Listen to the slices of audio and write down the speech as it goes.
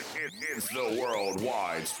It's the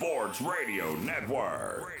Worldwide Sports Radio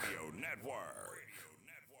Network.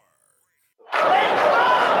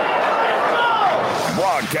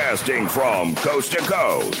 Broadcasting from coast to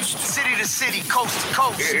coast, city to city, coast to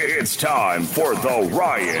coast. It's time for the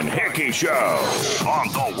Ryan Hickey Show on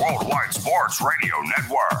the Worldwide Sports Radio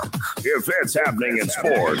Network. If it's happening in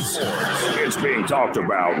sports, it's being talked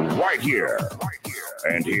about right here.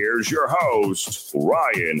 And here's your host,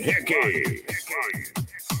 Ryan Hickey.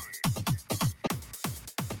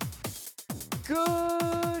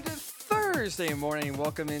 Good Thursday morning.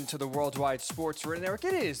 Welcome into the Worldwide Sports Radio Network.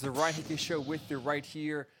 It is the Ryan Hickey Show with you right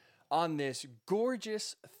here on this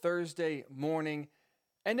gorgeous Thursday morning,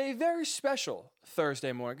 and a very special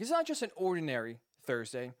Thursday morning. It's not just an ordinary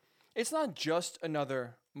Thursday. It's not just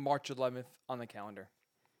another March 11th on the calendar.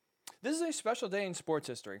 This is a special day in sports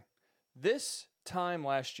history. This time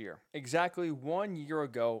last year, exactly 1 year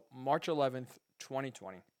ago, March 11th,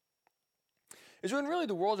 2020, is when really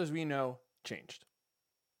the world as we know changed.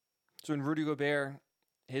 So when Rudy Gobert,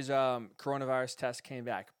 his coronavirus test came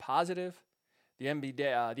back positive, the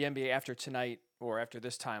NBA after tonight, or after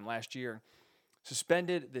this time last year,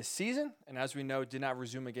 suspended this season, and as we know, did not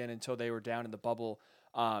resume again until they were down in the bubble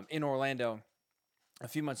in Orlando a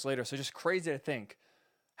few months later. So just crazy to think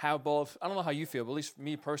how both, I don't know how you feel, but at least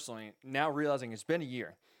me personally, now realizing it's been a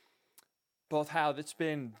year, both how it's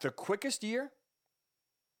been the quickest year,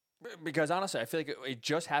 because honestly, I feel like it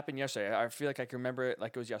just happened yesterday. I feel like I can remember it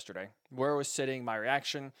like it was yesterday, where I was sitting, my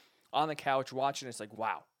reaction on the couch watching. It's like,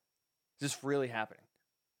 wow, is this really happening?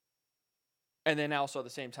 And then also at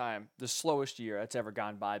the same time, the slowest year that's ever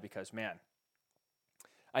gone by, because, man,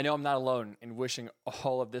 I know I'm not alone in wishing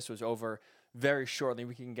all of this was over very shortly.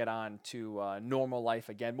 We can get on to normal life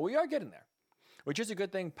again, but we are getting there, which is a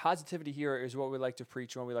good thing. Positivity here is what we like to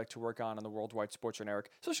preach and what we like to work on the Worldwide Sports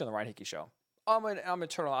Network, especially on the Ryan Hickey Show. I'm an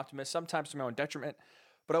eternal optimist, sometimes to my own detriment,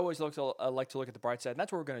 but I always like to look at the bright side, and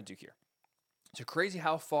that's what we're going to do here. So crazy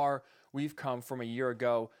how far we've come from a year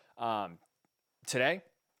ago today,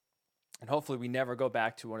 and hopefully we never go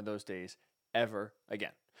back to one of those days ever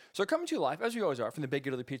again. So coming to you live, as we always are, from the Big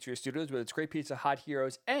Italy Pizzeria Studios with its great pizza, hot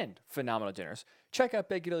heroes, and phenomenal dinners. Check out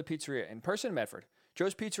Big Italy Pizzeria in person in Medford,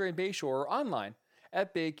 Joe's Pizzeria in Bayshore, or online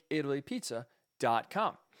at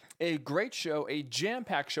BigItalyPizza.com. A great show, a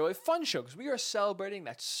jam-packed show, a fun show, because we are celebrating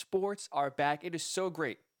that sports are back. It is so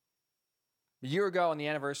great. A year ago on the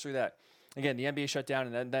anniversary that, again, the NBA shut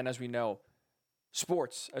down, and then as we know,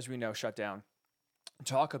 sports, as we know, shut down.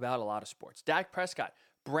 Talk about a lot of sports. Dak Prescott,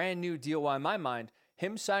 brand new deal. Well, in my mind,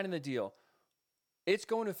 him signing the deal, it's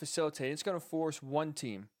going to facilitate, it's going to force one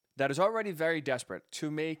team that is already very desperate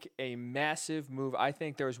to make a massive move. I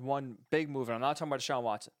think there's one big move, and I'm not talking about Deshaun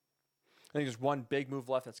Watson. I think there's one big move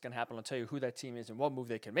left that's going to happen. I'll tell you who that team is and what move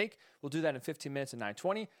they can make. We'll do that in 15 minutes at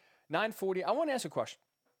 9:20. 9:40, I want to ask a question.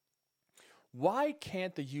 Why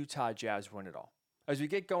can't the Utah Jazz win it all? As we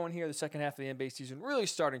get going here, the second half of the NBA season really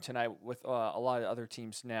starting tonight with a lot of other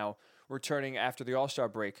teams now returning after the All-Star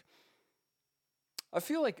break. I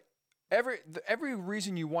feel like every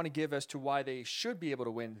reason you want to give as to why they should be able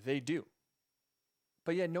to win, they do.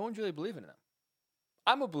 But yeah, no one's really believing in them.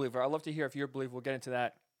 I'm a believer. I'd love to hear if you're a believer. We'll get into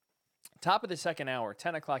that. Top of the second hour,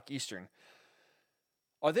 10 o'clock Eastern.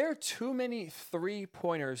 Are there too many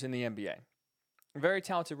three-pointers in the NBA? A very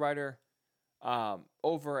talented writer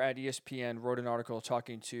over at ESPN wrote an article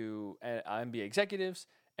talking to NBA executives,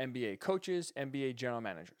 NBA coaches, NBA general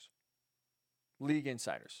managers, league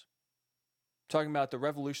insiders, talking about the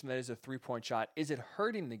revolution that is a three-point shot. Is it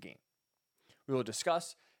hurting the game? We will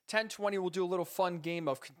discuss. 10:20, we'll do a little fun game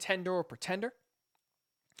of contender or pretender.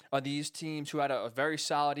 Are these teams who had a very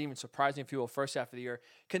solid, even surprising fuel first half of the year,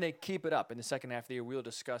 can they keep it up in the second half of the year? We'll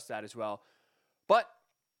discuss that as well. But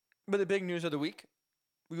the big news of the week,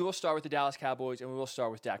 we will start with the Dallas Cowboys, and we will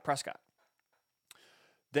start with Dak Prescott.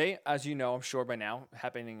 They, as you know, I'm sure by now,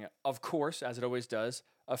 happening, of course, as it always does,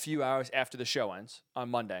 a few hours after the show ends on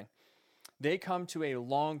Monday, they come to a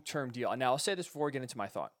long-term deal. Now, I'll say this before we get into my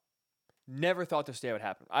thought. Never thought this day would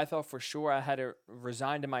happen. I thought for sure I had it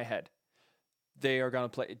resigned in my head. They are going to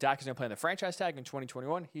play. Dak is going to play on the franchise tag in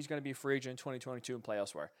 2021. He's going to be a free agent in 2022 and play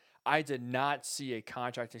elsewhere. I did not see a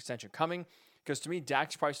contract extension coming because to me,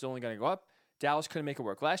 Dak's price is only going to go up. Dallas couldn't make it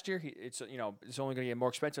work last year. It's only going to get more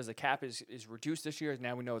expensive as the cap is reduced this year.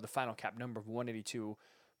 Now we know the final cap number of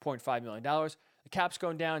 $182.5 million. The cap's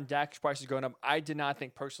going down. Dak's price is going up. I did not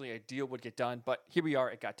think personally a deal would get done, but here we are.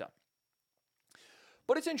 It got done.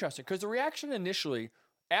 But it's interesting because the reaction initially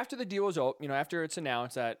after the deal was after it's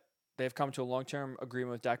announced that they've come to a long-term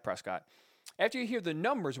agreement with Dak Prescott, after you hear the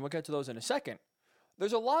numbers, and we'll get to those in a second,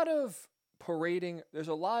 there's a lot of parading, there's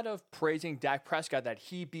a lot of praising Dak Prescott that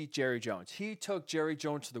he beat Jerry Jones. He took Jerry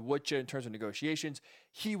Jones to the woodshed in terms of negotiations.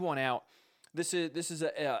 He won out. This is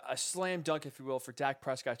a slam dunk, if you will, for Dak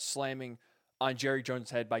Prescott slamming on Jerry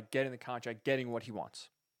Jones' head by getting the contract, getting what he wants.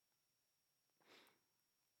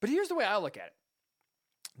 But here's the way I look at it.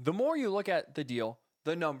 The more you look at the deal,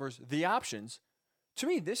 the numbers, the options, to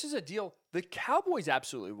me, this is a deal the Cowboys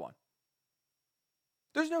absolutely won.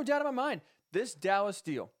 There's no doubt in my mind. This Dallas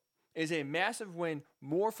deal is a massive win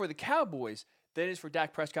more for the Cowboys than it is for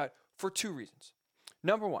Dak Prescott for two reasons.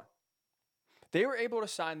 Number one, they were able to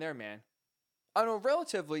sign their man on a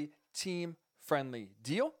relatively team-friendly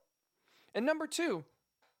deal. And number two,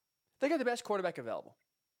 they got the best quarterback available.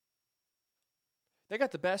 They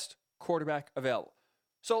got the best quarterback available.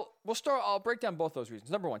 So I'll break down both those reasons.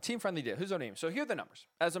 Number one, team-friendly deal. Who's their name? So here are the numbers.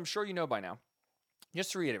 As I'm sure you know by now,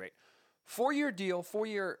 just to reiterate, four-year deal for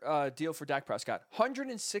Dak Prescott,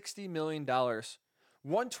 $160 million,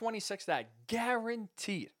 $126 that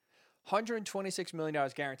guaranteed. $126 million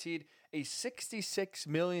guaranteed, a $66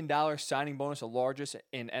 million signing bonus, the largest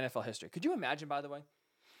in NFL history. Could you imagine, by the way,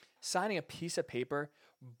 signing a piece of paper,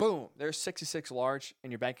 boom, there's 66 large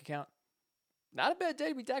in your bank account? Not a bad day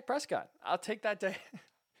to be Dak Prescott. I'll take that day.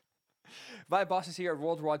 My boss is here at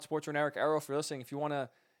Worldwide Sports and Eric Arrow for listening. If you want to,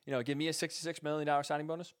 give me a $66 million signing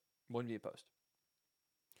bonus, wouldn't be opposed.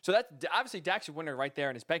 So that obviously Dak's a winner right there,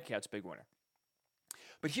 and his bank account's a big winner.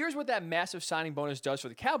 But here's what that massive signing bonus does for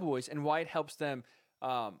the Cowboys and why it helps them,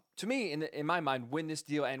 to me, in my mind, win this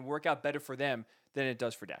deal and work out better for them than it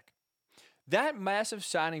does for Dak. That massive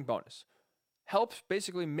signing bonus helps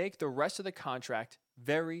basically make the rest of the contract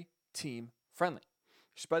very team-friendly.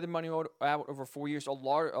 Spread the money out over 4 years. A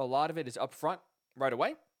lot of it is upfront right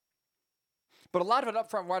away. But a lot of it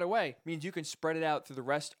upfront right away means you can spread it out through the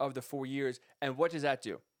rest of the 4 years. And what does that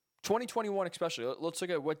do? 2021 especially. Let's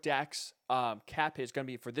look at what Dak's cap hit is going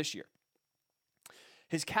to be for this year.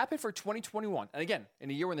 His cap hit for 2021, and again, in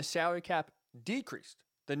a year when the salary cap decreased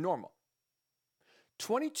than normal,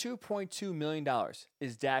 $22.2 million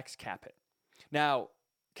is Dak's cap hit. Now,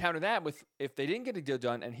 counter that with if they didn't get a deal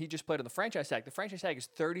done and he just played on the franchise tag is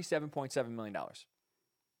 $37.7 million.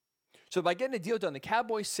 So by getting a deal done, the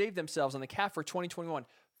Cowboys saved themselves on the cap for 2021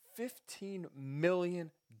 $15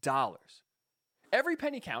 million. Every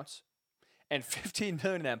penny counts, and $15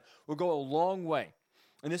 million of them will go a long way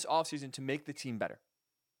in this offseason to make the team better.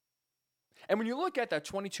 And when you look at that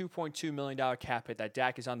 $22.2 million cap hit that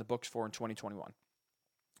Dak is on the books for in 2021,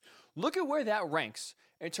 look at where that ranks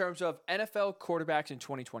in terms of NFL quarterbacks in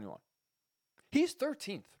 2021. He's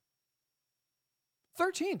 13th.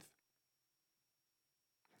 13th.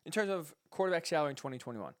 In terms of quarterback salary in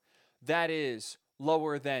 2021. That is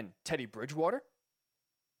lower than Teddy Bridgewater.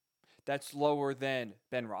 That's lower than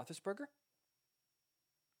Ben Roethlisberger.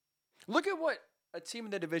 Look at what a team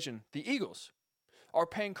in the division, the Eagles, are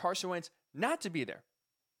paying Carson Wentz not to be there.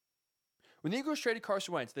 When the Eagles traded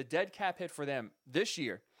Carson Wentz, the dead cap hit for them this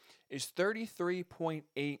year is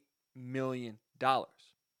 $33.8 million. The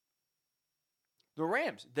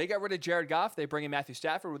Rams, they got rid of Jared Goff. They bring in Matthew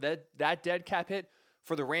Stafford with that dead cap hit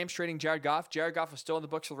for the Rams trading Jared Goff. Jared Goff was still in the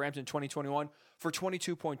books for the Rams in 2021 for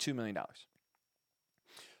 $22.2 million.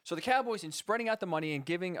 So the Cowboys, in spreading out the money and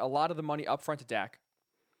giving a lot of the money up front to Dak,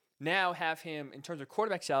 now have him, in terms of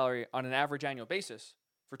quarterback salary on an average annual basis,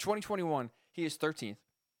 for 2021, he is 13th.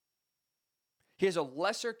 He has a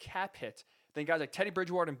lesser cap hit than guys like Teddy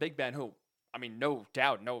Bridgewater and Big Ben, who, I mean, no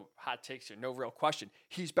doubt, no hot takes here, no real question.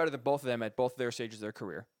 He's better than both of them at both of their stages of their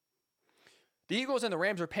career. The Eagles and the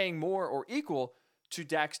Rams are paying more or equal to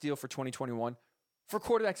Dak's deal for 2021 for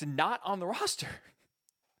quarterbacks not on the roster.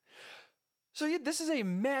 So yeah, this is a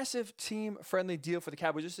massive team-friendly deal for the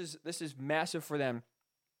Cowboys. This is massive for them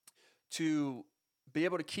to be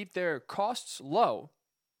able to keep their costs low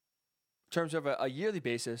in terms of a yearly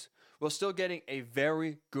basis while still getting a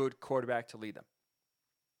very good quarterback to lead them.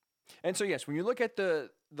 And so yes, when you look at the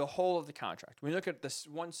whole of the contract, when you look at this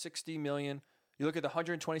 $160 million, you look at the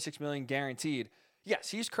 $126 million guaranteed, yes,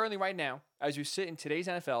 he's currently right now, as you sit in today's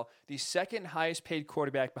NFL, the second highest paid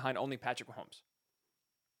quarterback behind only Patrick Mahomes.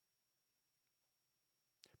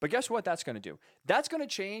 But guess what that's going to do? That's going to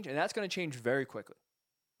change, and that's going to change very quickly.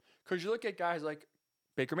 Because you look at guys like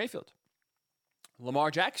Baker Mayfield, Lamar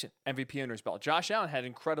Jackson, MVP under his belt. Josh Allen had an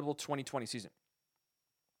incredible 2020 season.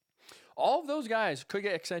 All of those guys could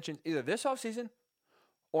get extensions either this offseason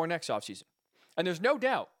or next offseason. And there's no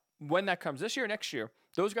doubt when that comes, this year or next year,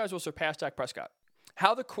 those guys will surpass Dak Prescott.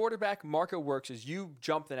 How the quarterback market works is you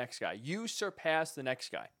jump the next guy. You surpass the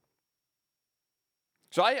next guy.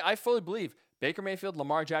 So I fully believe Baker Mayfield,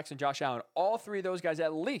 Lamar Jackson, Josh Allen, all three of those guys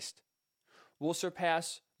at least will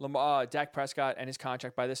surpass Dak Prescott and his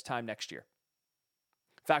contract by this time next year.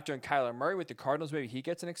 Factor in Kyler Murray with the Cardinals, maybe he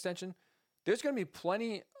gets an extension. There's going to be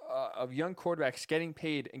plenty of young quarterbacks getting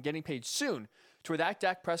paid and getting paid soon to where that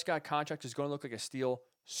Dak Prescott contract is going to look like a steal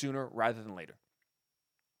sooner rather than later.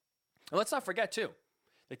 And let's not forget, too,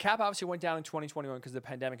 the cap obviously went down in 2021 because of the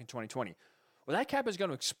pandemic in 2020. Well, that cap is going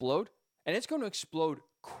to explode, and it's going to explode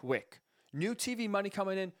quick. New TV money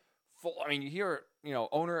coming in. You hear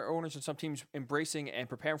owners and some teams embracing and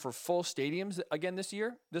preparing for full stadiums again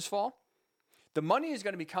this fall. The money is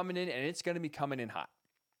going to be coming in, and it's going to be coming in hot.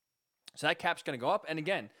 So that cap's going to go up. And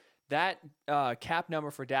again, that cap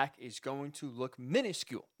number for Dak is going to look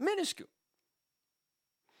minuscule to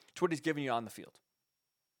what he's giving you on the field.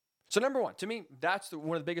 So number one, to me, that's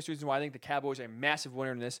one of the biggest reasons why I think the Cowboys are a massive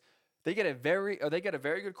winner in this. They get a very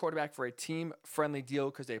good quarterback for a team-friendly deal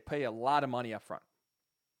because they pay a lot of money up front.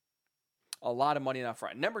 A lot of money up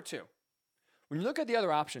front. Number two, when you look at the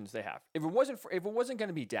other options they have, if it wasn't going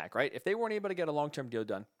to be Dak, right? If they weren't able to get a long-term deal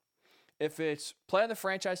done, if it's play on the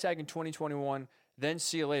franchise tag in 2021, then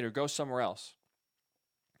see you later, go somewhere else.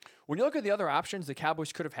 When you look at the other options the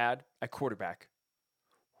Cowboys could have had at quarterback,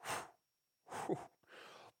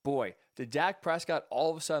 boy, did Dak Prescott all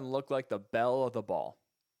of a sudden look like the belle of the ball?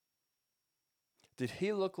 Did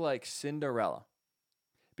he look like Cinderella?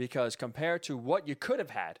 Because compared to what you could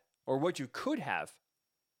have had or what you could have,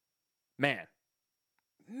 man,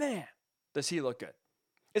 does he look good?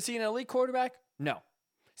 Is he an elite quarterback? No.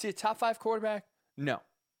 Is he a top 5 quarterback? No.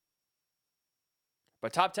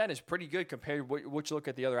 But top 10 is pretty good compared to what you look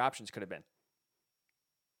at the other options could have been.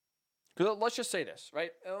 Let's just say this,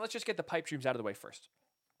 right? Let's just get the pipe dreams out of the way first.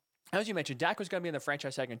 As you mentioned, Dak was going to be in the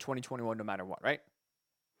franchise tag in 2021 no matter what, right?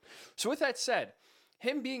 So with that said,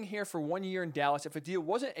 him being here for 1 year in Dallas, if a deal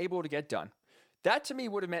wasn't able to get done, that to me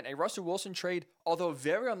would have meant a Russell Wilson trade, although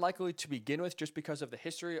very unlikely to begin with just because of the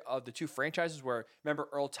history of the two franchises where, remember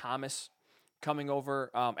Earl Thomas coming over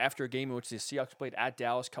after a game in which the Seahawks played at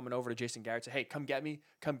Dallas, coming over to Jason Garrett, say, hey, come get me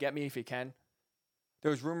if you can. There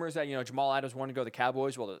was rumors that, Jamal Adams wanted to go to the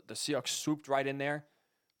Cowboys. Well, the Seahawks swooped right in there,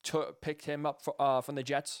 picked him up from the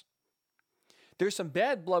Jets. There's some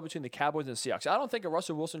bad blood between the Cowboys and the Seahawks. I don't think a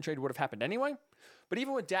Russell Wilson trade would have happened anyway. But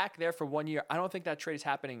even with Dak there for 1 year, I don't think that trade is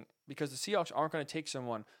happening because the Seahawks aren't going to take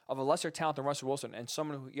someone of a lesser talent than Russell Wilson and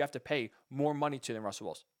someone who you have to pay more money to than Russell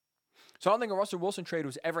Wilson. So I don't think a Russell Wilson trade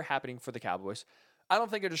was ever happening for the Cowboys. I don't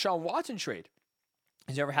think a Deshaun Watson trade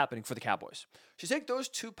is ever happening for the Cowboys. So take those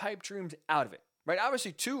two pipe dreams out of it, right?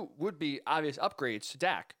 Obviously, two would be obvious upgrades to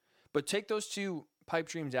Dak, but take those two pipe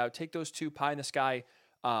dreams out, take those two pie-in-the-sky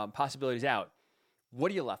possibilities out. What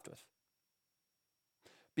are you left with?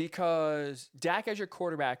 Because Dak as your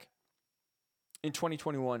quarterback in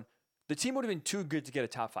 2021, the team would have been too good to get a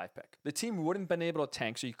top 5 pick. The team wouldn't have been able to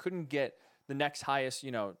tank, so you couldn't get the next highest,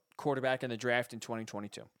 quarterback in the draft in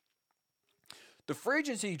 2022. The free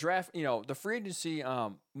agency draft, the free agency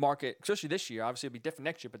market, especially this year, obviously it'll be different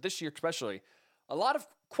next year, but this year especially, a lot of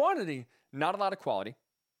quantity, not a lot of quality.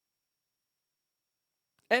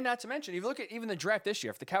 And not to mention, if you look at even the draft this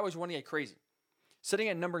year, if the Cowboys want to get crazy, sitting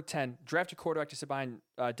at number 10, draft a quarterback to sit behind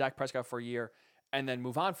Dak Prescott for a year and then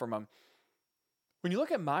move on from him. When you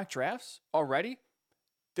look at mock drafts already,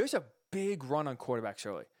 there's a big run on quarterbacks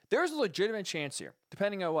early. There's a legitimate chance here,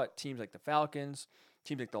 depending on what teams like the Falcons,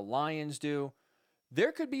 teams like the Lions do.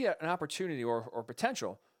 There could be an opportunity or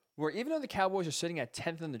potential where even though the Cowboys are sitting at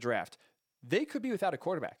 10th in the draft, they could be without a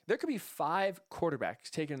quarterback. There could be 5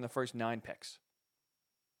 quarterbacks taken in the first 9 picks.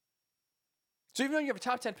 So even though you have a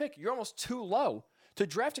top 10 pick, you're almost too low to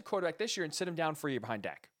draft a quarterback this year and sit him down for a year behind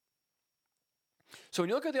Dak. So when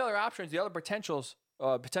you look at the other options, the other potential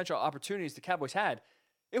opportunities the Cowboys had,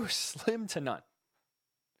 it was slim to none.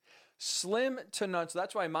 Slim to none. So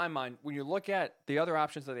that's why in my mind, when you look at the other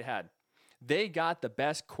options that they had, they got the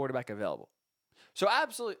best quarterback available. So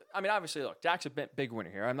absolutely, obviously, look, Dak's a big winner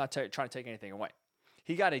here. I'm not trying to take anything away.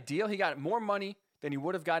 He got a deal. He got more money than he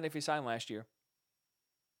would have gotten if he signed last year.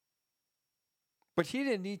 But he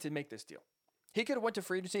didn't need to make this deal. He could have went to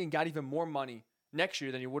free agency and got even more money next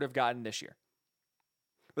year than he would have gotten this year.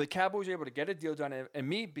 But the Cowboys were able to get a deal done,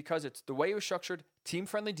 and because it's the way it was structured,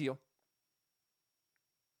 team-friendly deal.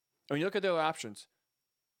 And when you look at the other options,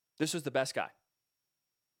 this was the best guy.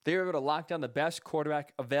 They were able to lock down the best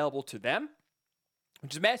quarterback available to them,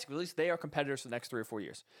 which is massive. At least they are competitors for the next 3 or 4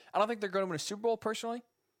 years. I don't think they're going to win a Super Bowl personally.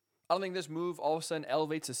 I don't think this move all of a sudden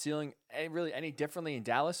elevates the ceiling any differently in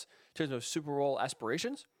Dallas in terms of Super Bowl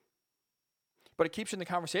aspirations. But it keeps you in the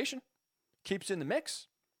conversation, keeps you in the mix.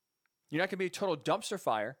 You're not going to be a total dumpster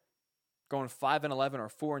fire going 5-11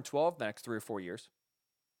 or 4-12 the next 3 or 4 years.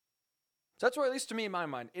 So that's why, at least to me, in my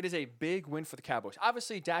mind, it is a big win for the Cowboys.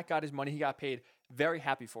 Obviously, Dak got his money. He got paid. Very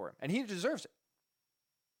happy for him. And he deserves it.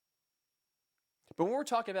 But when we're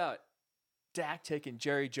talking about Dak taking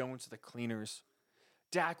Jerry Jones to the cleaners,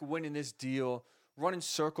 Dak winning this deal, running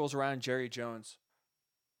circles around Jerry Jones.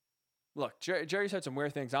 Look, Jerry's had some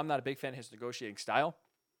weird things. I'm not a big fan of his negotiating style.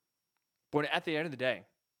 But at the end of the day,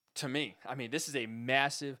 to me, I mean, this is a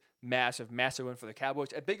massive, massive, massive win for the Cowboys.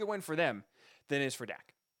 A bigger win for them than it is for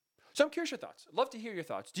Dak. So I'm curious your thoughts. I'd love to hear your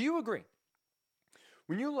thoughts. Do you agree?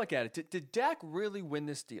 When you look at it, did Dak really win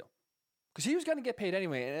this deal? Because he was going to get paid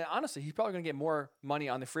anyway. And honestly, he's probably going to get more money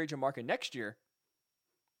on the free agent market next year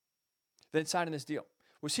than signing this deal.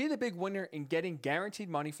 Was he the big winner in getting guaranteed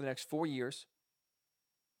money for the next 4 years?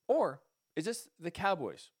 Or is this the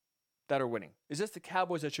Cowboys that are winning? Is this the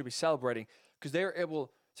Cowboys that should be celebrating because they are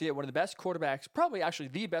able to get one of the best quarterbacks, probably actually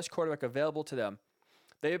the best quarterback available to them?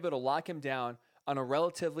 They're able to lock him down on a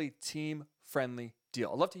relatively team-friendly deal.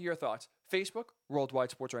 I'd love to hear your thoughts. Facebook, Worldwide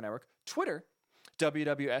Sports Radio Network. Twitter,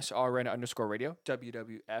 WWSRN_radio,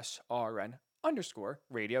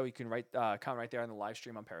 WWSRN_radio. You can comment right there on the live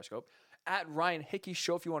stream on Periscope. At Ryan Hickey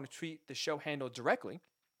Show if you want to tweet the show handle directly.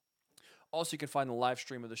 Also, you can find the live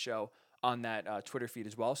stream of the show on that Twitter feed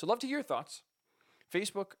as well. So love to hear your thoughts.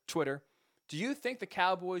 Facebook, Twitter. Do you think the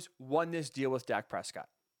Cowboys won this deal with Dak Prescott?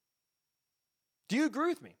 Do you agree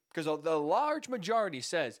with me? Because the large majority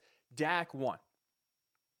says Dak won.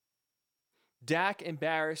 Dak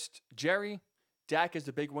embarrassed Jerry. Dak is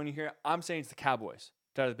the big winner here. I'm saying it's the Cowboys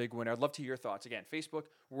that are the big winner. I'd love to hear your thoughts. Again, Facebook,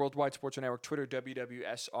 Worldwide Sports Network, Twitter,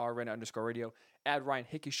 WWSRN_radio. Add Ryan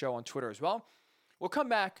Hickey Show on Twitter as well. We'll come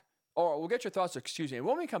back, or we'll get your thoughts, and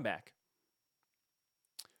when we come back,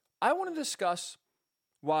 I want to discuss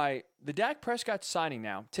why the Dak Prescott signing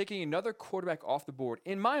now, taking another quarterback off the board,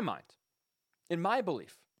 in my mind, in my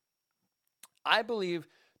belief, I believe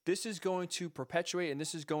this is going to perpetuate and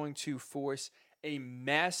this is going to force a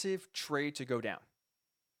massive trade to go down.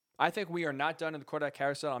 I think we are not done in the quarterback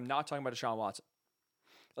carousel. I'm not talking about Deshaun Watson.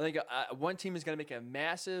 I think one team is going to make a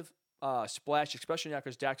massive splash, especially now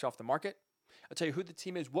because Dak's off the market. I'll tell you who the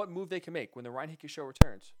team is, what move they can make when the Ryan Hickey Show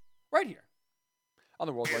returns. Right here on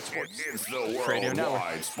the Worldwide Sports It's the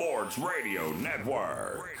Worldwide Sports Radio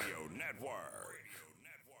Network.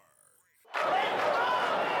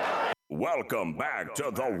 Welcome back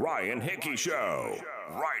to the Ryan Hickey Show,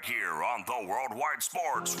 right here on the Worldwide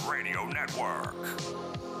Sports Radio Network.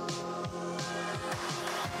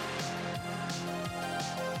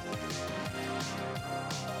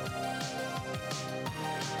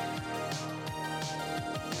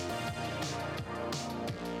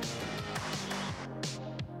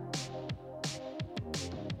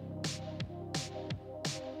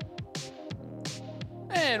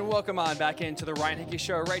 And welcome on back into the Ryan Hickey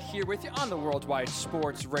Show right here with you on the Worldwide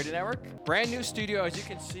Sports Radio Network. Brand new studio, as you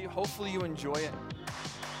can see. Hopefully you enjoy it.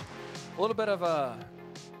 A little bit of a,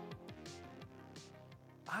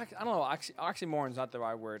 I don't know, oxymoron is not the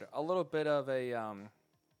right word. A little bit of a,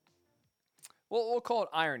 we'll call it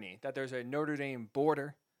irony, that there's a Notre Dame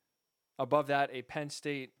border. Above that, a Penn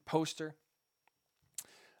State poster.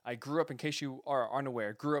 I grew up, in case you are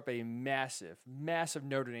unaware, a massive, massive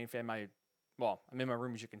Notre Dame fan. I'm in my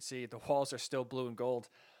room, as you can see. The walls are still blue and gold.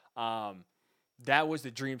 That was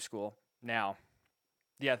the dream school. Now,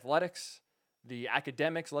 the athletics, the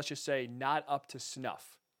academics, let's just say, not up to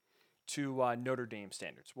snuff to Notre Dame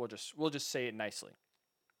standards. We'll just say it nicely.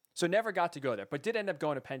 So never got to go there, but did end up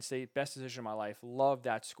going to Penn State. Best decision of my life. Loved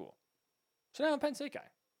that school. So now I'm a Penn State guy.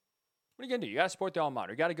 What are you going to do? You got to support the alma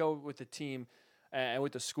mater. You got to go with the team and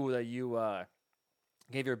with the school that you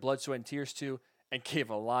gave your blood, sweat, and tears to, and gave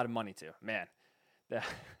a lot of money to. Man.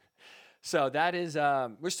 So that is,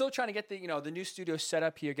 we're still trying to get the new studio set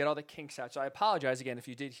up here, get all the kinks out. So I apologize again if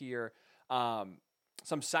you did hear some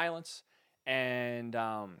silence and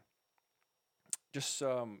just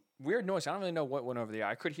some weird noise. I don't really know what went over the air.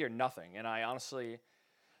 I could hear nothing, and I honestly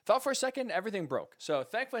thought for a second everything broke. So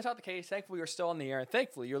thankfully it's not the case. Thankfully we're still on the air, and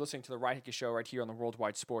thankfully you're listening to the Ryan Hickey Show right here on the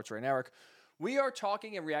Worldwide Sports Radio Network. We are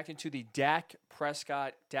talking and reacting to the Dak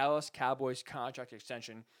Prescott Dallas Cowboys contract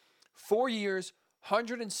extension. 4 years,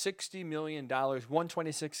 $160 million,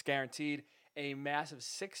 $126 guaranteed, a massive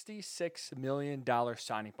 $66 million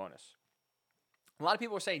signing bonus. A lot of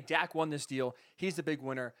people are saying Dak won this deal. He's the big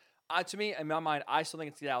winner. To me, in my mind, I still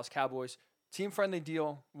think it's the Dallas Cowboys. Team-friendly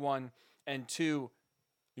deal, one. And two,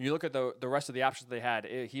 when you look at the rest of the options they had,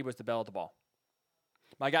 he was the belle of the ball.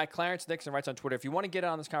 My guy Clarence Nixon writes on Twitter, if you want to get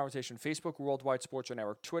on this conversation, Facebook, Worldwide Sports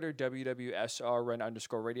Network, Twitter,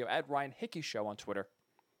 WWSRN_radio, at Ryan Hickey Show on Twitter.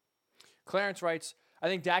 Clarence writes, I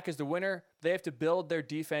think Dak is the winner. They have to build their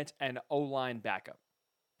defense and O-line backup.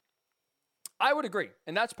 I would agree.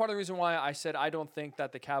 And that's part of the reason why I said I don't think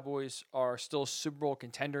that the Cowboys are still Super Bowl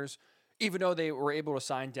contenders. Even though they were able to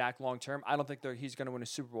sign Dak long term, I don't think he's going to win a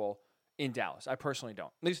Super Bowl in Dallas. I personally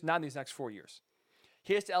don't. At least not in these next 4 years.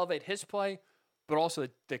 He has to elevate his play, but also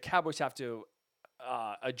the Cowboys have to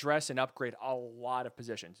address and upgrade a lot of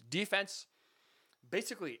positions. Defense,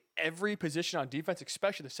 basically every position on defense,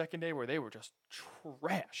 especially the secondary where they were just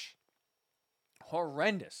trash.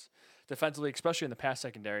 Horrendous defensively, especially in the pass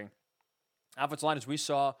secondary. Offensive line, as we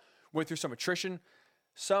saw, went through some attrition.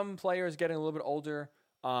 Some players getting a little bit older.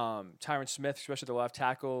 Tyron Smith, especially the left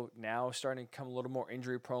tackle, now starting to become a little more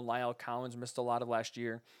injury prone. Lyle Collins missed a lot of last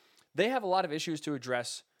year. They have a lot of issues to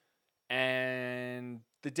address. And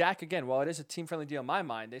the Dak, again, while it is a team-friendly deal in my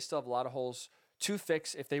mind, they still have a lot of holes to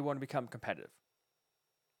fix if they want to become competitive.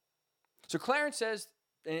 So Clarence says,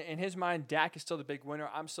 in his mind, Dak is still the big winner.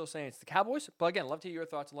 I'm still saying it's the Cowboys. But again, love to hear your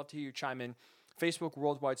thoughts and love to hear you chime in. Facebook,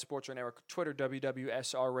 Worldwide Sports Radio Network, Twitter,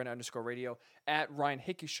 WWSRN_radio, at Ryan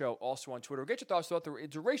Hickey Show, also on Twitter. Get your thoughts throughout the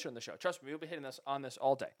duration of the show. Trust me, we'll be hitting on this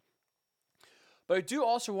all day. But I do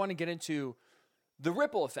also want to get into the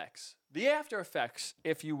ripple effects, the after effects,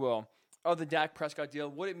 if you will, of the Dak Prescott deal,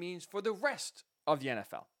 what it means for the rest of the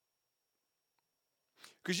NFL.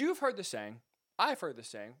 Because you've heard the saying, I've heard the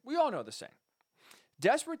saying, we all know the saying.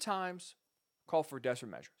 Desperate times call for desperate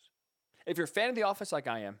measures. If you're a fan of The Office like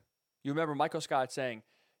I am, you remember Michael Scott saying,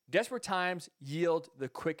 desperate times yield the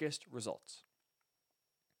quickest results.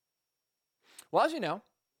 Well, as you know,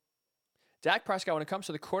 Dak Prescott, when it comes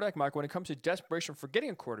to the quarterback market, when it comes to desperation for getting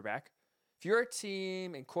a quarterback, if you're a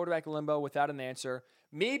team in quarterback limbo without an answer,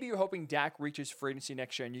 maybe you're hoping Dak reaches free agency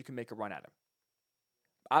next year and you can make a run at him.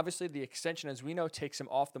 Obviously, the extension, as we know, takes him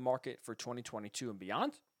off the market for 2022 and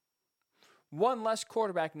beyond. One less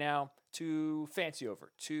quarterback now to fancy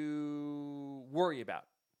over, to worry about.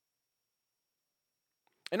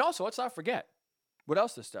 And also, let's not forget what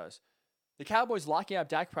else this does. The Cowboys locking up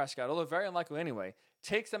Dak Prescott, although very unlikely anyway,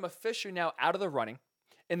 takes them officially now out of the running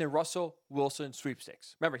in the Russell Wilson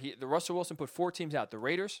sweepstakes. Remember, the Russell Wilson put 4 teams out. The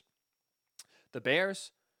Raiders, the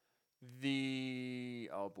Bears, the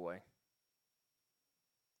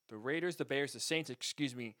Raiders, the Bears, the Saints,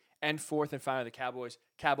 and fourth and finally the Cowboys.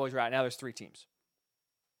 Cowboys are out. Now there's 3 teams.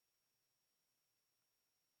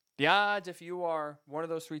 The odds, if you are one of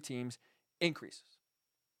those 3 teams, increases.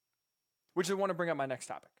 Which is I want to bring up my next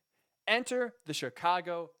topic. Enter the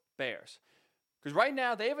Chicago Bears. Because right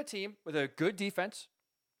now they have a team with a good defense.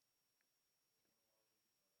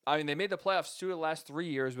 I mean, they made the playoffs 2 of the last 3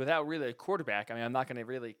 years without really a quarterback. I mean, I'm not going to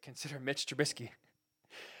really consider Mitch Trubisky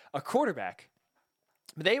a quarterback.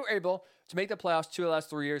 But they were able to make the playoffs 2 of the last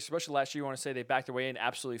 3 years, especially last year. You want to say they backed their way in.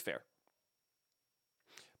 Absolutely fair.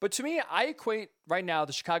 But to me, I equate right now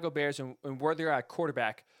the Chicago Bears and where they're at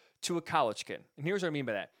quarterback to a college kid. And here's what I mean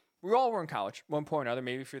by that. We all were in college, one point or another.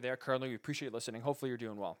 Maybe if you're there currently, we appreciate listening. Hopefully you're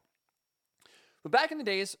doing well. But back in the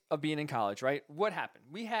days of being in college, right, what happened?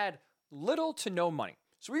 We had little to no money.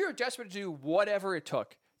 So we were desperate to do whatever it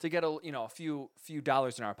took to get a few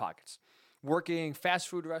dollars in our pockets. Working fast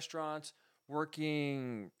food restaurants,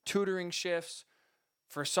 working tutoring shifts.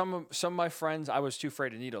 For some of my friends, I was too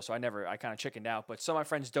afraid of needles, so I kind of chickened out. But some of my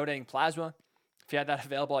friends donating plasma. If you had that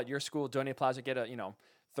available at your school, donate plasma, get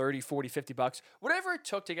 $30, $40, $50. Whatever it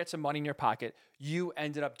took to get some money in your pocket, you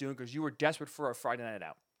ended up doing because you were desperate for a Friday night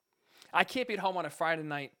out. I can't be at home on a Friday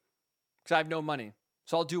night because I have no money.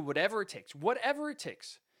 So I'll do whatever it takes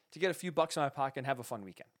to get a few bucks in my pocket and have a fun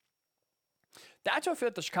weekend. That's what I feel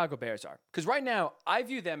like the Chicago Bears are. Because right now, I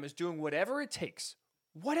view them as doing whatever it takes,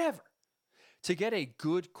 to get a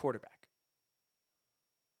good quarterback.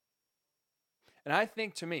 And I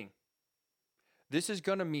think, to me, this is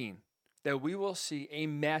going to mean that we will see a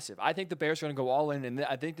massive, I think the Bears are going to go all in, and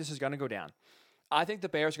I think this is going to go down. I think the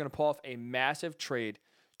Bears are going to pull off a massive trade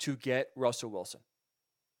to get Russell Wilson.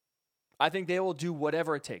 I think they will do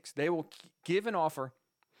whatever it takes. They will give an offer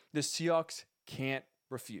the Seahawks can't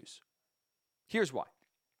refuse. Here's why.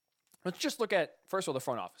 Let's just look at, first of all, the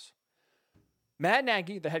front office. Matt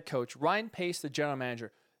Nagy, the head coach, Ryan Pace, the general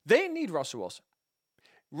manager, they need Russell Wilson.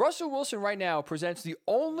 Russell Wilson right now presents the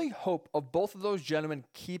only hope of both of those gentlemen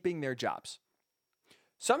keeping their jobs.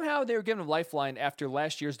 Somehow they were given a lifeline after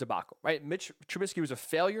last year's debacle, right? Mitch Trubisky was a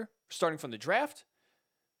failure starting from the draft.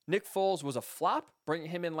 Nick Foles was a flop, bringing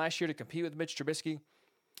him in last year to compete with Mitch Trubisky.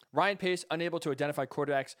 Ryan Pace, unable to identify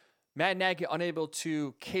quarterbacks. Matt Nagy, unable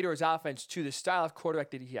to cater his offense to the style of quarterback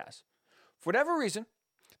that he has. For whatever reason,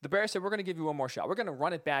 the Bears said, we're going to give you one more shot. We're going to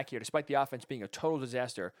run it back here, despite the offense being a total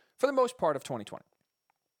disaster for the most part of 2020.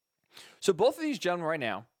 So both of these gentlemen right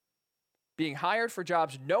now being hired for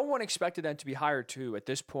jobs no one expected them to be hired to at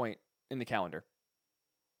this point in the calendar.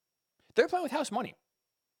 they're playing with house money,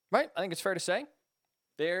 right? I think it's fair to say.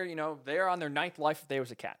 They're on their ninth life if they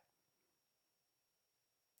was a cat.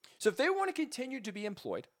 So if they want to continue to be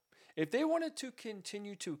employed, if they wanted to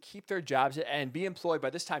continue to keep their jobs and be employed by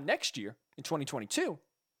this time next year in 2022,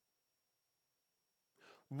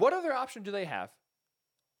 what other option do they have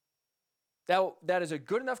that is a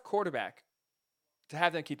good enough quarterback to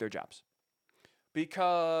have them keep their jobs?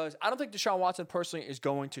 Because I don't think Deshaun Watson personally is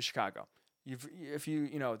going to Chicago.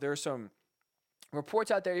 There are some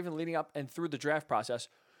reports out there even leading up and through the draft process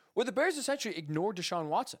where the Bears essentially ignored Deshaun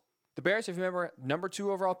Watson. The Bears, if you remember, number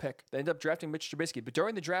 2 overall pick, they ended up drafting Mitch Trubisky. But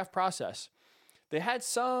during the draft process, they had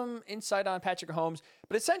some insight on Patrick Mahomes,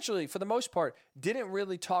 but essentially, for the most part, didn't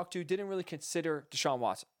really consider Deshaun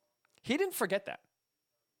Watson. He didn't forget that.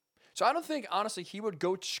 So I don't think, honestly, he would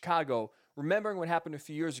go to Chicago remembering what happened a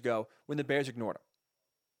few years ago when the Bears ignored him.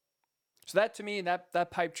 So that, to me,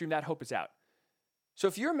 that pipe dream, that hope is out. So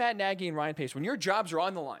if you're Matt Nagy and Ryan Pace, when your jobs are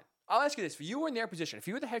on the line, I'll ask you this. If you were in their position, if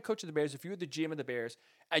you were the head coach of the Bears, if you were the GM of the Bears,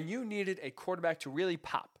 and you needed a quarterback to really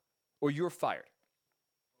pop, or you're fired,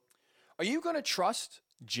 are you going to trust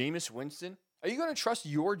Jameis Winston? Are you going to trust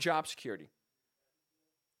your job security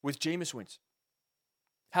with Jameis Winston?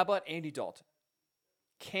 How about Andy Dalton?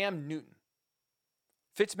 Cam Newton?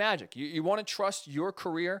 Fitzmagic? You want to trust your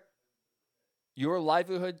career, your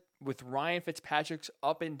livelihood with Ryan Fitzpatrick's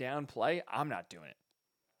up and down play? I'm not doing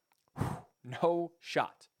it. No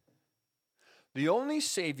shot. The only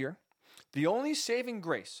savior, the only saving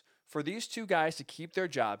grace for these two guys to keep their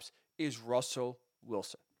jobs is Russell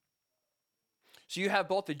Wilson. So you have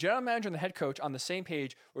both the general manager and the head coach on the same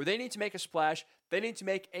page where they need to make a splash. They need to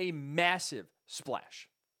make a massive splash.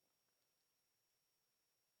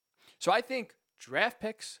 So I think draft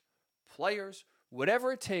picks, players,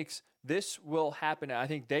 whatever it takes, this will happen. I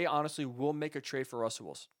think they honestly will make a trade for Russell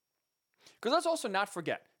Wilson. Because let's also not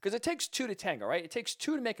forget, because it takes 2 to tango, right? It takes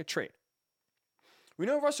 2 to make a trade. We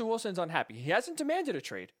know Russell Wilson's unhappy. He hasn't demanded a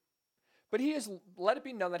trade, but he has let it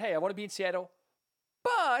be known that, hey, I want to be in Seattle,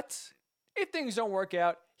 but if things don't work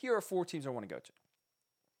out, here are 4 teams I want to go to.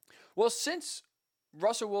 Well, since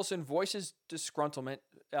Russell Wilson voiced his disgruntlement,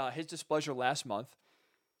 his displeasure last month,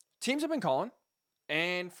 teams have been calling,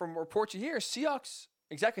 and from reports you hear, Seahawks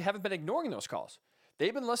exactly haven't been ignoring those calls.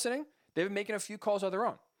 They've been listening. They've been making a few calls of their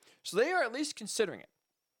own. So they are at least considering it.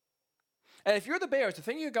 And if you're the Bears, the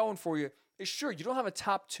thing you're going for you is, sure, you don't have a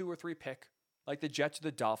top 2 or 3 pick like the Jets or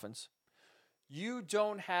the Dolphins. You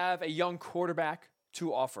don't have a young quarterback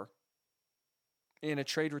to offer in a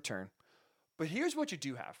trade return. But here's what you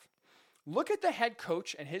do have. Look at the head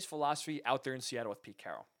coach and his philosophy out there in Seattle with Pete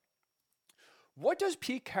Carroll. What does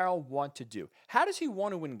Pete Carroll want to do? How does he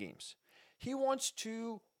want to win games? He wants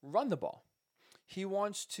to run the ball. He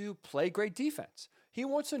wants to play great defense. He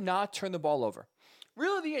wants to not turn the ball over.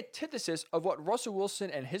 Really the antithesis of what Russell Wilson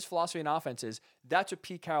and his philosophy in offense is, that's what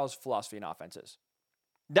Pete Carroll's philosophy in offense is.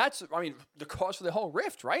 That's, the cause for the whole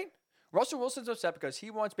rift, right? Russell Wilson's upset because he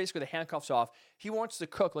wants basically the handcuffs off. He wants to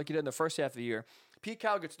cook like he did in the first half of the year. Pete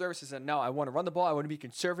Carroll gets nervous and says, no, I want to run the ball. I want to be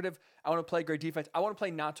conservative. I want to play great defense. I want to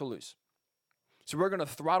play not to lose. So we're going to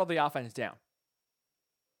throttle the offense down.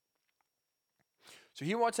 So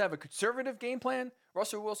he wants to have a conservative game plan.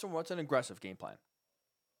 Russell Wilson wants an aggressive game plan.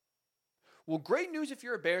 Well, great news if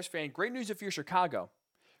you're a Bears fan. Great news if you're Chicago.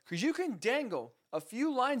 Because you can dangle a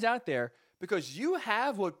few lines out there because you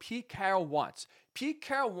have what Pete Carroll wants. Pete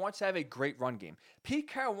Carroll wants to have a great run game. Pete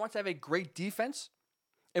Carroll wants to have a great defense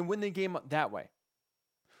and win the game that way.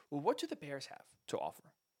 Well, what do the Bears have to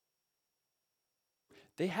offer?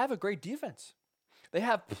 They have a great defense. They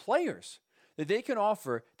have players that they can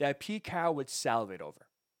offer that Pete Carroll would salivate over.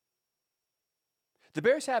 The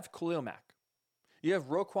Bears have Khalil Mack. You have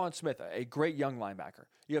Roquan Smith, a great young linebacker.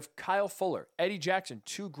 You have Kyle Fuller, Eddie Jackson,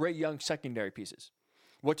 2 great young secondary pieces.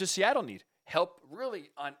 What does Seattle need? Help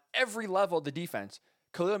really on every level of the defense.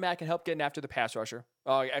 Khalil Mack can help getting after the pass rusher.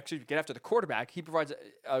 Get after the quarterback. He provides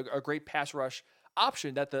a great pass rush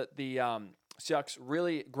option that the Seahawks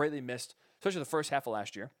really greatly missed, especially the first half of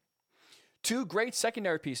last year. 2 great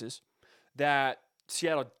secondary pieces that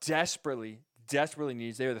Seattle desperately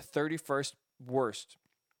needs. They are the 31st worst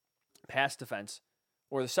pass defense,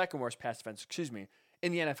 or the second worst pass defense,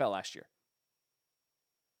 in the NFL last year.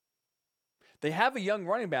 They have a young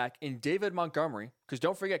running back in David Montgomery, because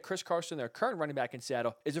don't forget Chris Carson, their current running back in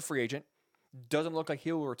Seattle, is a free agent. Doesn't look like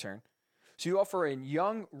he will return. So you offer a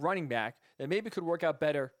young running back that maybe could work out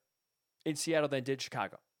better in Seattle than it did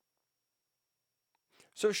Chicago.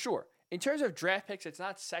 So sure, in terms of draft picks, it's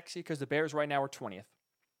not sexy because the Bears right now are 20th.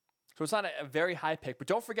 So it's not a very high pick. But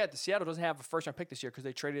don't forget, the Seattle doesn't have a first-round pick this year because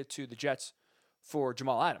they traded it to the Jets for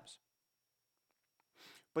Jamal Adams.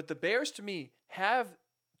 But the Bears, to me, have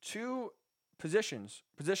two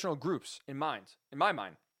positional groups in my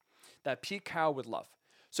mind, that Pete Carroll would love.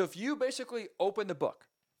 So if you basically open the book,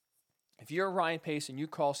 if you're Ryan Pace and you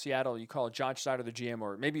call Seattle, you call John Schneider, the GM,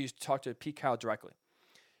 or maybe you talk to Pete Carroll directly.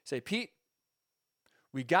 Say, Pete,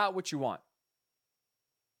 we got what you want.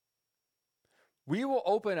 We will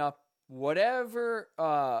open up whatever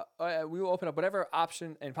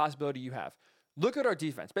option and possibility you have. Look at our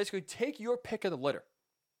defense. Basically, take your pick of the litter.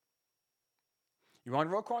 You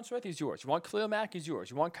want Roquan Smith? He's yours. You want Khalil Mack? He's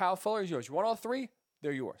yours. You want Kyle Fuller? He's yours. You want all three?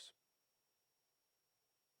 They're yours.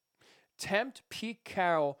 Tempt Pete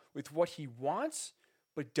Carroll with what he wants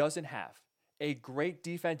but doesn't have. A great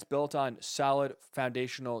defense built on solid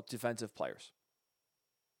foundational defensive players.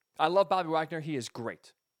 I love Bobby Wagner. He is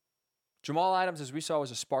great. Jamal Adams, as we saw,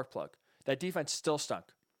 was a spark plug. That defense still stunk.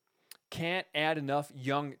 Can't add enough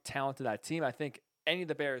young talent to that team. I think any of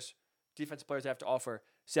the Bears' defensive players have to offer,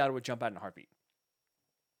 Seattle would jump out in a heartbeat.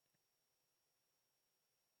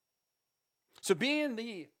 So being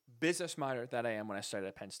the business minded that I am when I started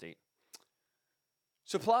at Penn State,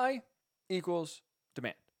 supply equals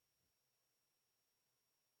demand.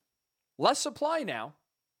 Less supply now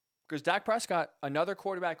because Dak Prescott, another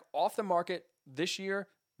quarterback off the market this year,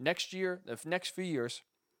 next year, the next few years.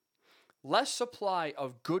 Less supply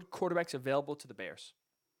of good quarterbacks available to the Bears.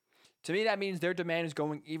 To me, that means their demand is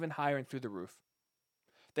going even higher and through the roof.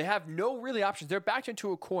 They have no really options. They're backed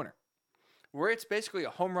into a corner where it's basically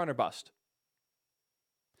a home run or bust.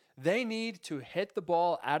 They need to hit the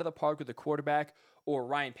ball out of the park with the quarterback, or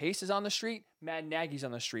Ryan Pace is on the street, Matt Nagy's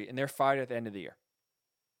on the street, and they're fired at the end of the year.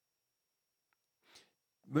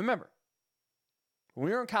 Remember, when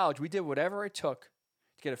we were in college, we did whatever it took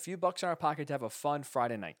to get a few bucks in our pocket to have a fun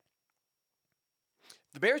Friday night.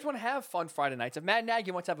 The Bears want to have fun Friday nights. If Matt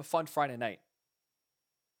Nagy wants to have a fun Friday night,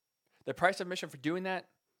 the price of admission for doing that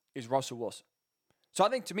is Russell Wilson. So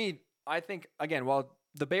I think, again, while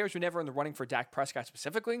the Bears were never in the running for Dak Prescott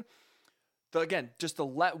specifically, just the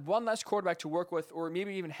one less quarterback to work with, or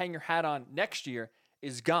maybe even hang your hat on next year,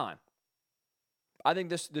 is gone. I think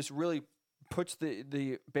this really puts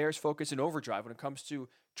the Bears' focus in overdrive when it comes to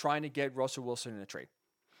trying to get Russell Wilson in a trade.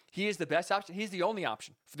 He is the best option. He's the only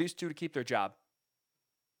option for these two to keep their job.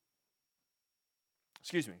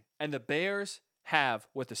 Excuse me. And the Bears have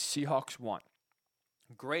what the Seahawks want.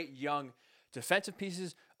 Great young defensive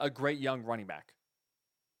pieces, a great young running back.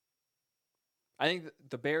 I think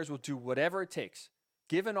the Bears will do whatever it takes.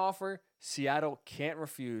 Give an offer Seattle can't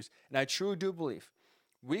refuse. And I truly do believe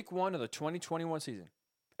week 1 of the 2021 season,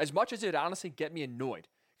 as much as it honestly get me annoyed,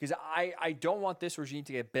 because I don't want this regime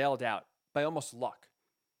to get bailed out by almost luck,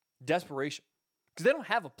 desperation, because they don't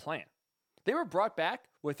have a plan. They were brought back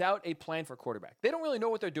without a plan for quarterback. They don't really know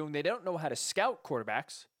what they're doing. They don't know how to scout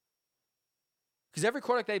quarterbacks, because every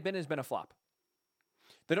quarterback they've been has been a flop.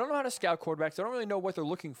 They don't know how to scout quarterbacks. They don't really know what they're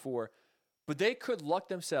looking for, but they could luck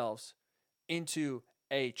themselves into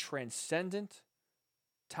a transcendent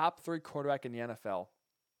top 3 quarterback in the NFL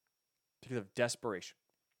because of desperation.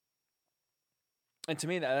 And to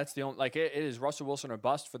me, that's the only, it is Russell Wilson or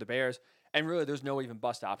bust for the Bears, and really there's no even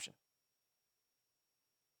bust option.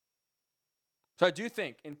 So I do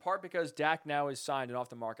think, in part because Dak now is signed and off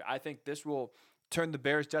the market, I think this will turn the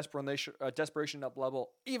Bears' desperation up level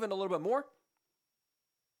even a little bit more.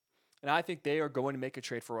 And I think they are going to make a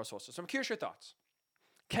trade for Russell Wilson. So I'm curious your thoughts.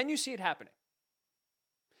 Can you see it happening?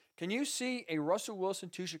 Can you see a Russell Wilson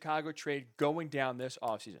to Chicago trade going down this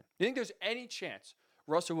offseason? Do you think there's any chance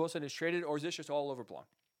Russell Wilson is traded, or is this just all overblown?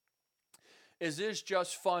 Is this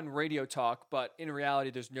just fun radio talk, but in reality,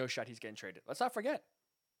 there's no shot he's getting traded? Let's not forget.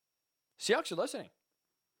 Seahawks are listening.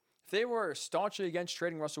 If they were staunchly against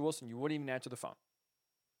trading Russell Wilson, you wouldn't even answer the phone.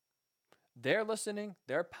 They're listening.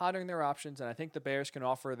 They're pondering their options, and I think the Bears can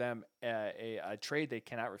offer them a trade they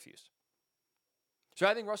cannot refuse. So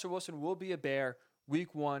I think Russell Wilson will be a Bear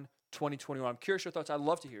week 1, 2021. I'm curious your thoughts. I'd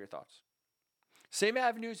love to hear your thoughts. Same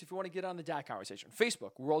avenues if you want to get on the Dak conversation.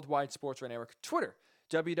 Facebook, Worldwide Sports Radio Network. Twitter,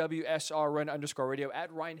 WWSRN_radio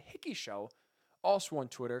at Ryan Hickey Show. Also on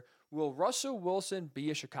Twitter, will Russell Wilson be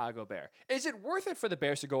a Chicago Bear? Is it worth it for the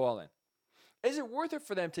Bears to go all in? Is it worth it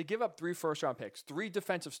for them to give up 3 first-round picks, 3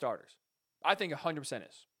 defensive starters? I think 100%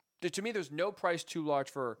 is. To me, there's no price too large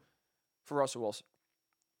for Russell Wilson.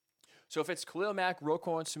 So if it's Khalil Mack,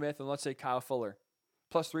 Roquan Smith, and let's say Kyle Fuller,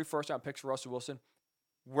 plus 3 first-round picks for Russell Wilson,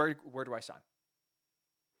 where do I sign?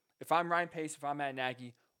 If I'm Ryan Pace, if I'm Matt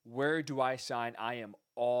Nagy, where do I sign? I am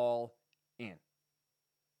all in.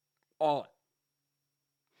 All in.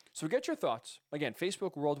 So get your thoughts. Again,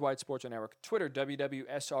 Facebook, Worldwide Sports Network, Twitter,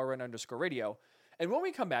 WWSRN_radio. And when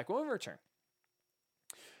we come back, when we return,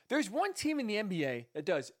 There's one team in the NBA that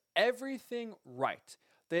does everything right.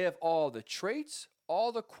 They have all the traits,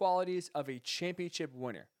 all the qualities of a championship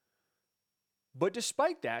winner. But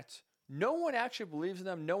despite that, no one actually believes in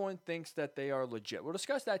them. No one thinks that they are legit. We'll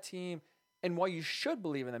discuss that team and why you should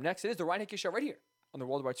believe in them next. It is the Ryan Hickey Show right here on the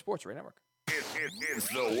Worldwide Sports Radio Network. It's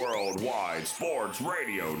the Worldwide Sports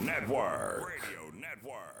Radio Network.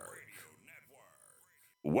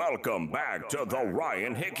 Welcome back to the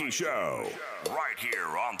Ryan Hickey Show, right here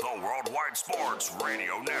on the Worldwide Sports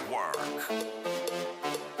Radio Network.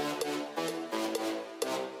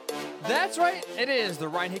 That's right. It is the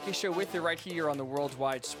Ryan Hickey Show with you right here on the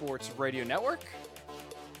Worldwide Sports Radio Network.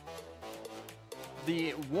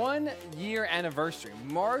 The 1 year anniversary,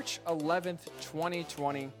 March 11th,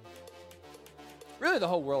 2020. Really, the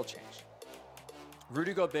whole world changed.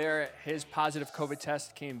 Rudy Gobert, his positive COVID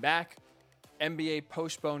test came back. NBA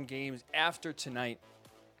postponed games after tonight.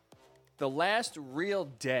 The last real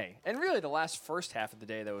day, and really the last first half of the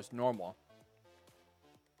day that was normal,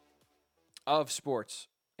 of sports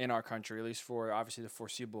in our country, at least for obviously the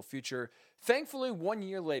foreseeable future. Thankfully, 1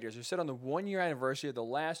 year later, as we said on the 1 year anniversary of the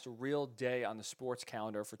last real day on the sports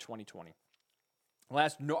calendar for 2020.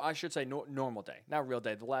 Normal day, not real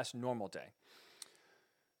day, the last normal day.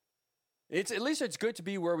 At least it's good to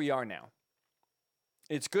be where we are now.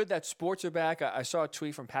 It's good that sports are back. I saw a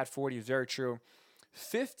tweet from Pat Forty. It's very true.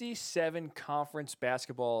 57 conference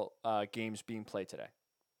basketball games being played today.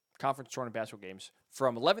 Conference tournament basketball games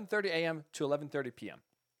from 11:30 a.m. to 11:30 p.m.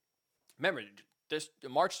 Remember, this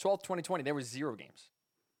March 12th, 2020, there were 0 games.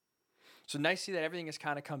 So nice to see that everything has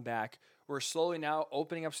kind of come back. We're slowly now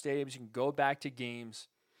opening up stadiums. You can go back to games.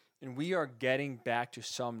 And we are getting back to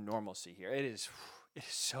some normalcy here. It is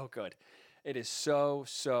so good. It is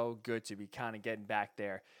so good to be kind of getting back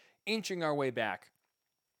there, inching our way back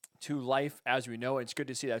to life as we know it. It's good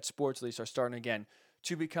to see that sports leagues are starting again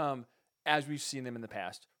to become, as we've seen them in the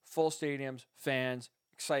past, full stadiums, fans,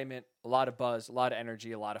 excitement, a lot of buzz, a lot of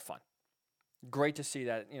energy, a lot of fun. Great to see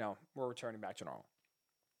that, we're returning back to normal.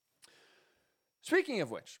 Speaking of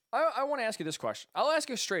which, I want to ask you this question. I'll ask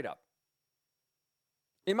you straight up.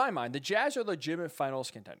 In my mind, the Jazz are legitimate finals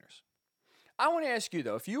contenders. I want to ask you,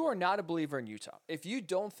 though, if you are not a believer in Utah, if you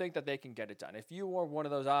don't think that they can get it done, if you are one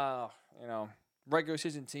of those, regular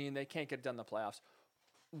season team, they can't get it done in the playoffs,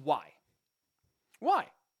 why? Why?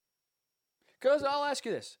 Because I'll ask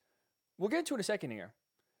you this. We'll get into it in a second here.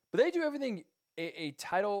 But they do everything a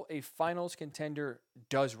finals contender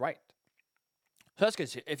does right. So that's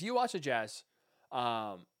good. If you watch the Jazz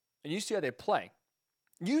and you see how they play,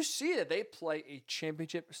 you see that they play a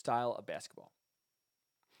championship style of basketball.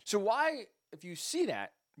 So why, if you see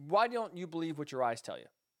that, why don't you believe what your eyes tell you?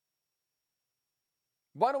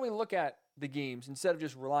 Why don't we look at the games instead of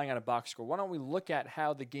just relying on a box score? Why don't we look at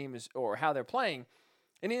how the game is or how they're playing?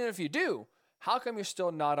 And even if you do, how come you're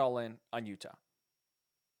still not all in on Utah?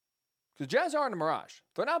 Because the Jazz aren't a mirage.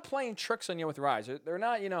 They're not playing tricks on you with their eyes. They're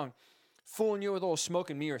not, fooling you with a little smoke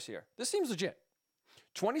and mirrors here. This seems legit.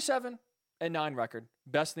 27-9 record,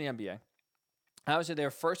 best in the NBA. Obviously,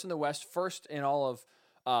 they're first in the West, first in all of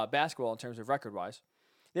basketball in terms of record-wise.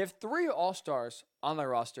 They have 3 All-Stars on their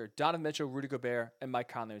roster: Donovan Mitchell, Rudy Gobert, and Mike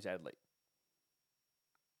Conley, who's added late.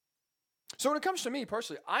 So when it comes to me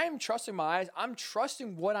personally, I am trusting my eyes. I'm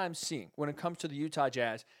trusting what I'm seeing when it comes to the Utah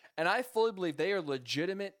Jazz, and I fully believe they are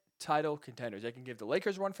legitimate title contenders. They can give the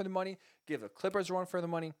Lakers a run for the money, give the Clippers a run for the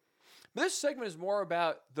money. But this segment is more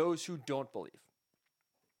about those who don't believe.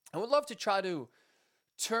 I would love to try to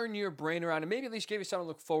turn your brain around and maybe at least give you something to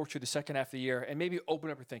look forward to the second half of the year and maybe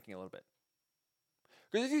open up your thinking a little bit.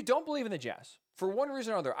 Because if you don't believe in the Jazz, for one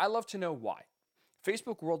reason or other, I'd love to know why.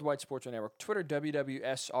 Facebook, Worldwide Sports Network, Twitter,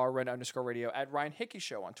 WWSR_radio, at Ryan Hickey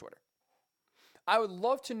Show on Twitter. I would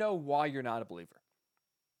love to know why you're not a believer.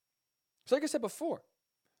 So like I said before,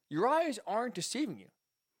 your eyes aren't deceiving you.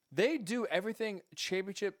 They do everything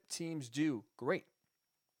championship teams do great.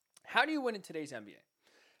 How do you win in today's NBA?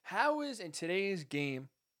 How is in today's game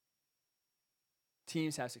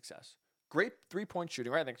teams have success? Great three-point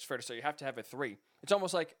shooting, right? I think it's fair to say you have to have a 3. It's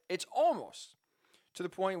almost to the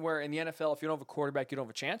point where in the NFL, if you don't have a quarterback, you don't have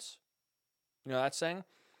a chance. You know that saying?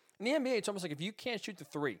 In the NBA, it's almost like if you can't shoot the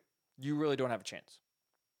 3, you really don't have a chance.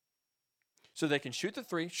 So they can shoot the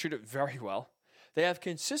 3, shoot it very well. They have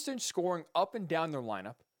consistent scoring up and down their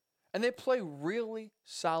lineup, and they play really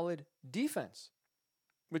solid defense.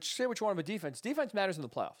 Which, say what you want about defense, defense matters in the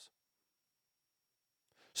playoffs.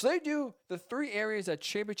 So they do the 3 areas that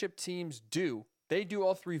championship teams do. They do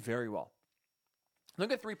all 3 very well. Look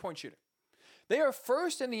at three-point shooting. They are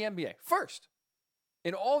first in the NBA, first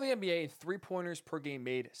in all the NBA in 3-pointers per game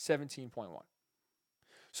made, 17.1.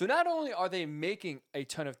 So not only are they making a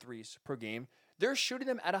ton of threes per game, they're shooting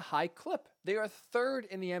them at a high clip. They are third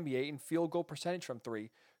in the NBA in field goal percentage from three,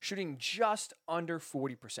 shooting just under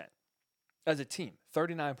 40% as a team,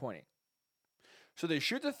 39.8. So they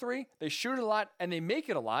shoot the three, they shoot it a lot, and they make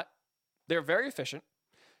it a lot. They're very efficient.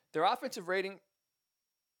 Their offensive rating,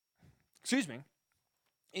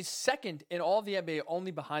 is second in all of the NBA,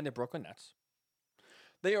 only behind the Brooklyn Nets.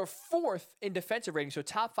 They are fourth in defensive rating, so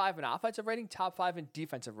top 5 in offensive rating, top 5 in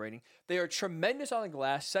defensive rating. They are tremendous on the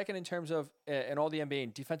glass, second in terms of in all the NBA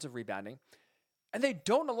in defensive rebounding. And they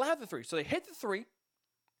don't allow the three. So they hit the three,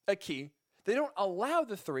 a key. They don't allow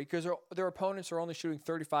the three because their opponents are only shooting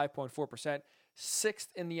 35.4%, sixth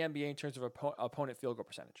in the NBA in terms of opponent field goal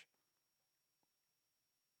percentage.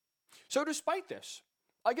 So despite this,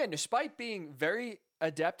 again, despite being very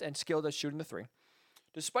adept and skilled at shooting the three,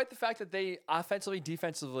 despite the fact that they offensively,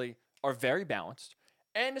 defensively are very balanced,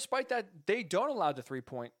 and despite that they don't allow the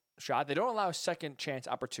three-point shot, they don't allow second chance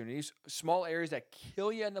opportunities, small areas that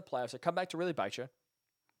kill you in the playoffs, that come back to really bite you.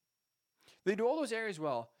 They do all those areas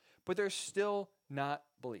well, but there's still not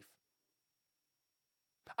belief.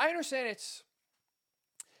 I understand it's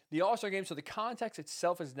the All-Star game, so the context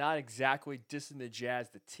itself is not exactly dissing the Jazz,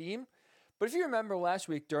 the team. But if you remember last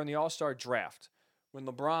week during the All-Star draft, when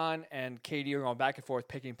LeBron and KD were going back and forth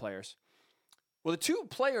picking players, well, the two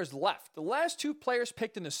players left. The last two players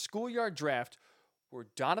picked in the schoolyard draft were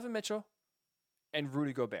Donovan Mitchell and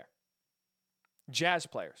Rudy Gobert. Jazz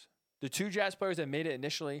players. The two Jazz players that made it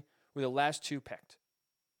initially were the last two picked.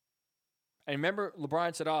 And remember,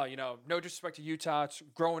 LeBron said, no disrespect to Utah. It's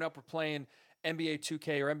growing up, we're playing NBA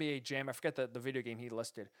 2K or NBA Jam. I forget the video game he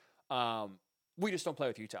listed. We just don't play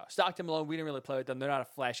with Utah. Stockton Malone, we didn't really play with them. They're not a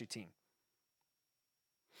flashy team.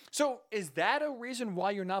 So is that a reason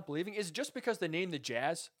why you're not believing? Is it just because they named the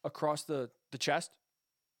Jazz across the chest?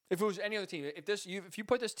 If it was any other team, if you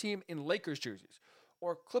put this team in Lakers jerseys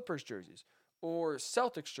or Clippers jerseys or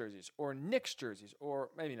Celtics jerseys or Knicks jerseys, or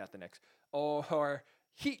maybe not the Knicks, or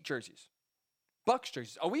Heat jerseys, Bucks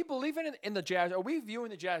jerseys, are we believing in the Jazz? Are we viewing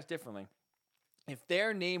the Jazz differently if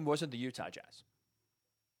their name wasn't the Utah Jazz?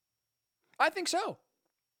 I think so.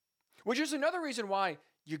 Which is another reason why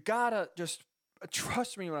you gotta just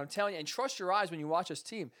trust me when I'm telling you, and trust your eyes when you watch this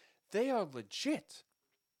team. They are legit.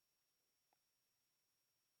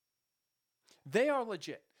 They are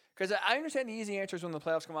legit. Because I understand the easy answers when the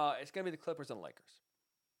playoffs come out. It's going to be the Clippers and the Lakers.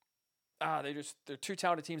 They're two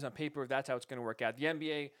talented teams on paper. That's how it's going to work out. The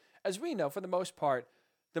NBA, as we know, for the most part,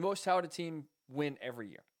 the most talented team win every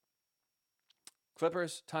year.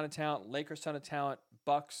 Clippers, ton of talent. Lakers, ton of talent.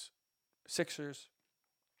 Bucks, Sixers,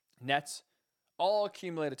 Nets, all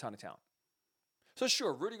accumulate a ton of talent. So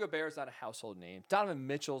sure, Rudy Gobert is not a household name. Donovan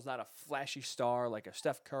Mitchell is not a flashy star like a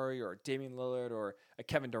Steph Curry or a Damian Lillard or a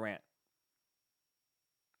Kevin Durant.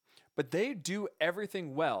 But they do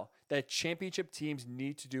everything well that championship teams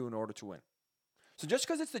need to do in order to win. So just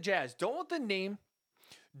because it's the Jazz, don't let the name,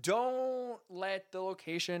 don't let the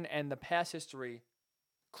location and the past history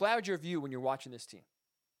cloud your view when you're watching this team.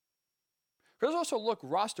 Let's also look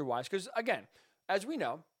roster-wise, because again, as we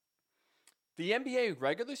know, the NBA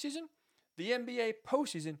regular season, the NBA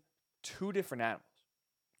postseason, two different animals.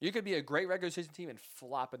 You could be a great regular season team and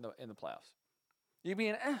flop in the playoffs. You could be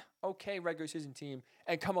an okay regular season team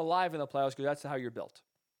and come alive in the playoffs because that's how you're built.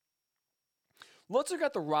 Let's look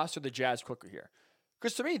at the roster of the Jazz quickly here.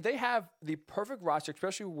 Because to me, they have the perfect roster,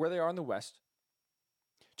 especially where they are in the West,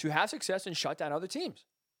 to have success and shut down other teams.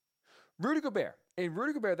 Rudy Gobert. In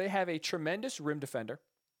Rudy Gobert, they have a tremendous rim defender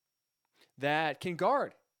that can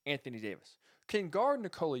guard Anthony Davis, can guard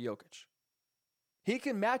Nikola Jokic. He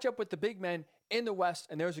can match up with the big men in the West,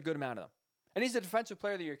 and there's a good amount of them. And he's a Defensive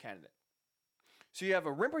Player of the Year candidate. So you have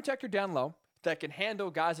a rim protector down low that can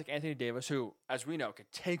handle guys like Anthony Davis, who, as we know,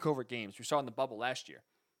 could take over games. We saw in the bubble last year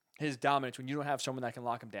his dominance when you don't have someone that can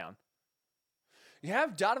lock him down. You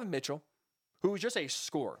have Donovan Mitchell, who is just a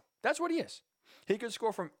scorer. That's what he is. He can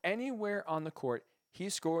score from anywhere on the court. He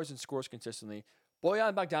scores and scores consistently.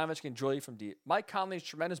 Bojan Bogdanovic can drill you from deep. Mike Conley is a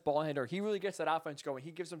tremendous ball handler. He really gets that offense going.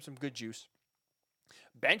 He gives them some good juice.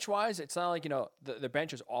 Bench-wise, it's not like, the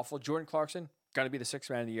bench is awful. Jordan Clarkson, going to be the sixth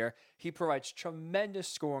man of the year. He provides tremendous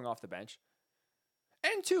scoring off the bench.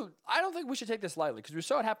 And two, I don't think we should take this lightly because we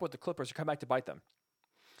saw it happen with the Clippers to come back to bite them.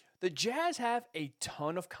 The Jazz have a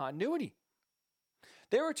ton of continuity.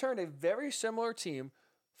 They returned a very similar team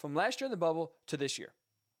from last year in the bubble to this year.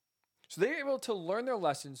 So they were able to learn their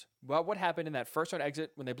lessons about what happened in that first round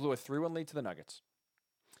exit when they blew a 3-1 lead to the Nuggets.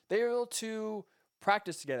 They were able to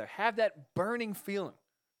practice together, have that burning feeling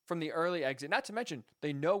from the early exit. Not to mention,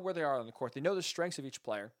 they know where they are on the court. They know the strengths of each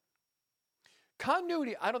player.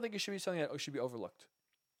 Continuity, I don't think it should be something that should be overlooked.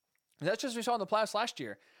 And that's just what we saw in the playoffs last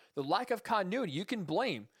year. The lack of continuity you can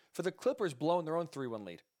blame for the Clippers blowing their own 3-1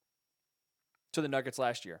 lead to the Nuggets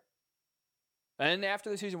last year. And after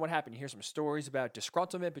the season, what happened? You hear some stories about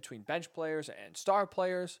disgruntlement between bench players and star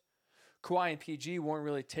players. Kawhi and PG weren't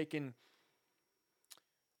really,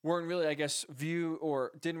 I guess, view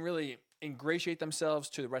or didn't really ingratiate themselves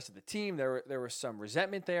to the rest of the team. There was some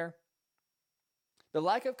resentment there. The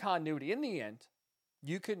lack of continuity, in the end,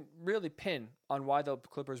 you can really pin on why the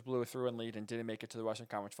Clippers blew a 3-1 lead and didn't make it to the Western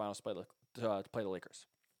Conference Finals to play the Lakers.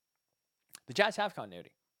 The Jazz have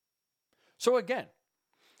continuity. So again,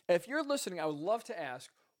 if you're listening, I would love to ask,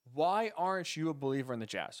 why aren't you a believer in the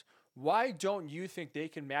Jazz? Why don't you think they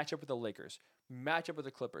can match up with the Lakers, match up with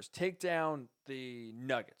the Clippers, take down the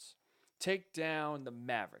Nuggets, take down the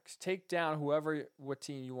Mavericks, take down what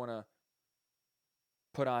team you want to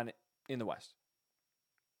put on in the West?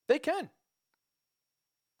 They can.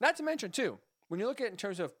 Not to mention, too, when you look at it in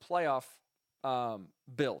terms of playoff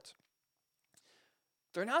build,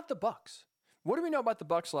 they're not the Bucks. What do we know about the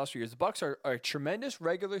Bucks the last few years? The Bucks are a tremendous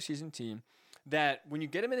regular season team that when you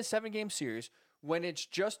get them in a 7-game series, when it's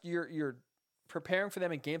just you're preparing for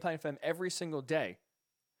them and game planning for them every single day,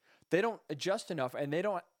 they don't adjust enough and they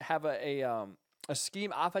don't have a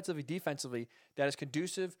scheme offensively, defensively that is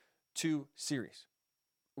conducive to series.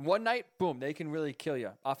 One night, boom, they can really kill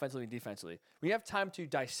you offensively and defensively. When you have time to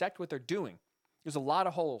dissect what they're doing, there's a lot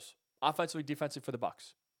of holes offensively, defensively for the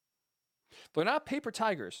Bucks. They're not paper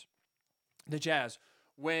tigers, the Jazz,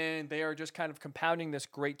 when they are just kind of compounding this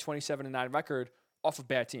great 27-9 record off of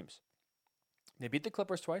bad teams. They beat the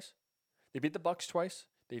Clippers twice. They beat the Bucks twice.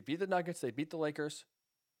 They beat the Nuggets. They beat the Lakers.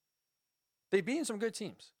 They've beaten some good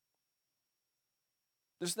teams.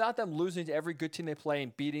 There's not them losing to every good team they play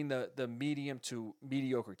and beating the medium to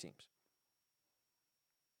mediocre teams.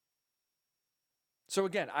 So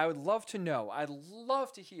again, I would love to know, I'd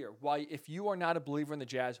love to hear why, if you are not a believer in the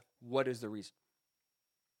Jazz, what is the reason?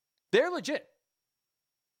 They're legit.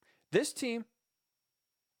 This team,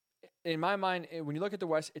 in my mind, when you look at the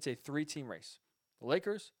West, it's a 3-team race. The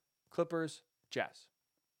Lakers, Clippers, Jazz.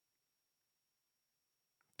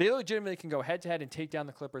 They legitimately can go head-to-head and take down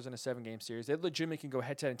the Clippers in a 7-game series. They legitimately can go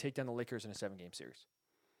head-to-head and take down the Lakers in a 7-game series.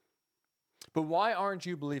 But why aren't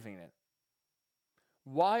you believing in it?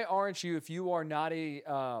 Why aren't you, if you are not a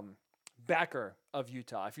backer of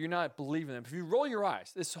Utah, if you're not believing them, if you roll your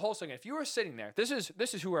eyes, this whole second, if you are sitting there, this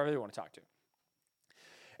is who I really want to talk to.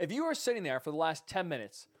 If you are sitting there for the last 10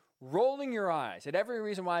 minutes, rolling your eyes at every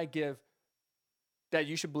reason why I give that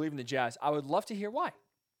you should believe in the Jazz, I would love to hear why.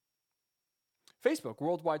 Facebook,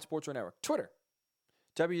 Worldwide Sports Radio Network. Twitter,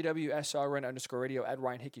 WWSRN_radio at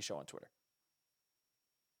Ryan Hickey Show on Twitter.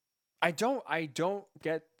 I don't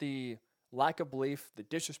get the lack of belief, the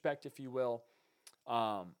disrespect, if you will,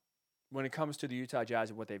 when it comes to the Utah Jazz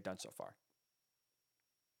and what they've done so far.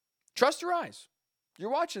 Trust your eyes. You're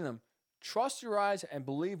watching them. Trust your eyes and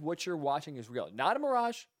believe what you're watching is real. Not a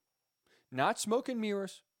mirage, not smoke and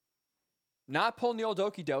mirrors, not pulling the old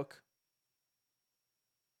okey doke.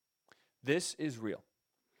 This is real.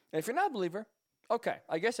 And if you're not a believer, okay,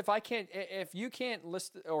 I guess if you can't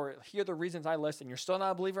list or hear the reasons I list and you're still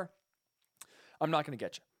not a believer, I'm not going to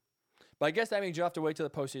get you. But I guess that means you'll have to wait till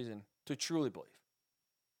the postseason to truly believe.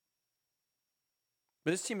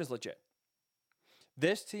 But this team is legit.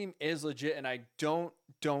 This team is legit, and I don't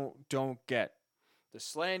get the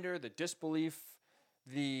slander, the disbelief,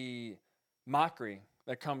 the mockery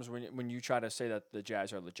that comes when you try to say that the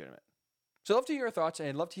Jazz are legitimate. So I'd love to hear your thoughts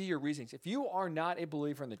and love to hear your reasons. If you are not a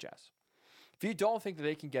believer in the Jazz, if you don't think that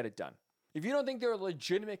they can get it done, if you don't think they're a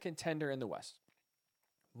legitimate contender in the West,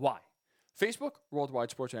 why? Facebook, Worldwide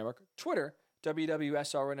Sports Network. Twitter,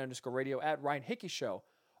 WWSRN_radio at Ryan Hickey Show.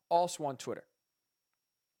 Also on Twitter.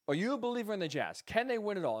 Are you a believer in the Jazz? Can they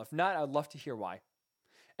win it all? If not, I'd love to hear why.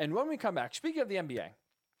 And when we come back, speaking of the NBA,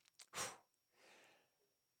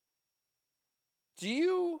 do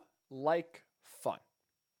you like fun?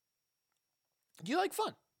 Do you like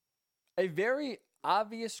fun? A very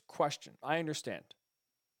obvious question, I understand.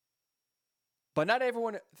 But not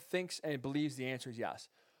everyone thinks and believes the answer is yes.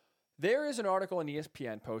 There is an article on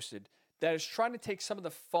ESPN posted that is trying to take some of the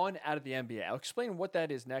fun out of the NBA. I'll explain what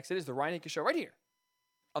that is next. It is the Ryan Hickey Show right here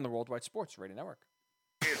on the Worldwide Sports Radio Network.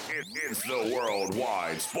 It's the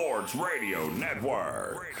Worldwide Sports Radio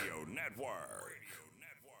Network.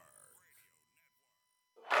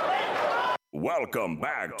 Welcome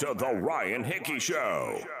back to the Ryan Hickey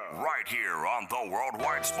Show, right here on the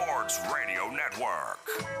Worldwide Sports Radio Network.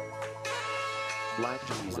 Black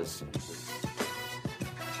Jesus.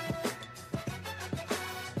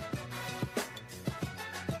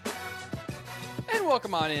 And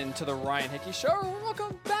welcome on in to the Ryan Hickey Show. Or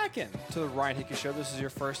welcome back in to the Ryan Hickey Show. This is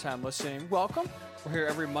your first time listening. Welcome. We're here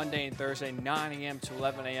every Monday and Thursday, 9 a.m. to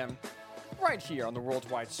 11 a.m. right here on the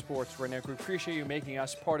Worldwide Sports Radio. We appreciate you making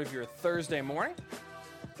us part of your Thursday morning.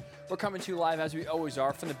 We're coming to you live, as we always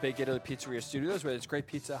are, from the Big Italy Pizzeria Studios, where there's great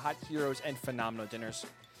pizza, hot heroes, and phenomenal dinners.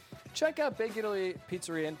 Check out Big Italy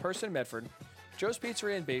Pizzeria in person in Medford, Joe's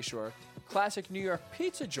Pizzeria in Bayshore, classic New York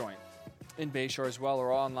pizza joint in Bayshore as well,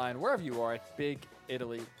 or online wherever you are at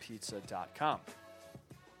BigItalyPizza.com.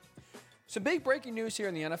 Some big breaking news here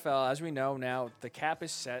in the NFL. As we know now, the cap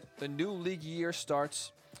is set. The new league year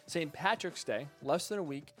starts St. Patrick's Day, less than a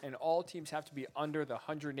week, and all teams have to be under the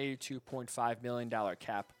 $182.5 million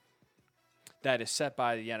cap that is set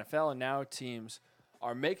by the NFL, and now teams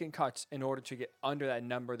are making cuts in order to get under that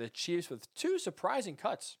number. The Chiefs with two surprising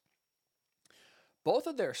cuts. Both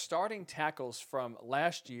of their starting tackles from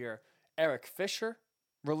last year, Eric Fisher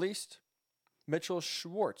released, Mitchell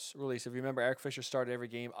Schwartz released. If you remember, Eric Fisher started every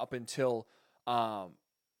game up until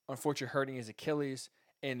unfortunately hurting his Achilles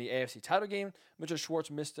in the AFC title game. Mitchell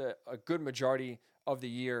Schwartz missed a good majority of the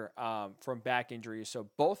year from back injuries. So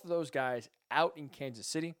both of those guys out in Kansas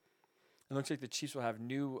City. It looks like the Chiefs will have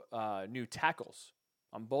new tackles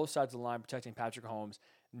on both sides of the line protecting Patrick Mahomes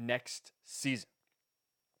next season.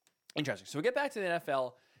 Interesting. So we'll get back to the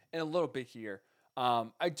NFL in a little bit here.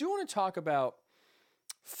 I do want to talk about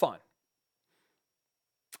fun.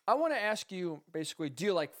 I want to ask you, basically, do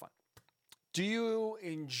you like fun? Do you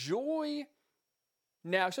enjoy,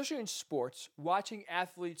 now, especially in sports, watching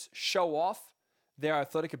athletes show off their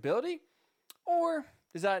athletic ability? Or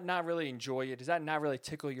does that not really enjoy it? Does that not really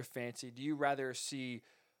tickle your fancy? Do you rather see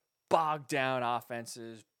bogged down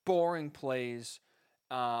offenses, boring plays,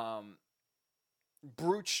 brute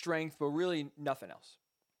strength, but really nothing else?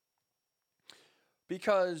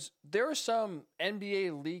 Because there are some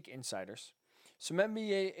NBA league insiders, some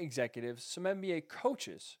NBA executives, some NBA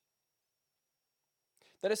coaches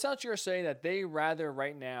that essentially are saying that they rather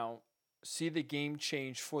right now see the game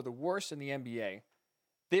change for the worse in the NBA.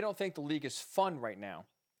 They don't think the league is fun right now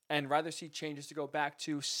and rather see changes to go back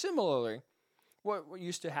to similarly what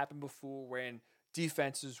used to happen before when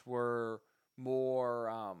defenses were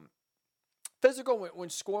more physical, when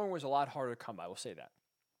scoring was a lot harder to come by. We'll say that.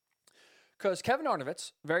 Because Kevin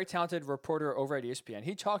Arnovitz, very talented reporter over at ESPN,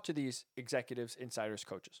 he talked to these executives, insiders,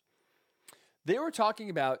 coaches. They were talking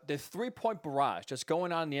about the three-point barrage that's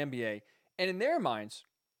going on in the NBA. And in their minds,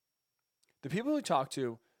 the people who talked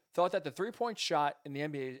to thought that the three-point shot in the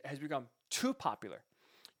NBA has become too popular.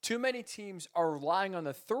 Too many teams are relying on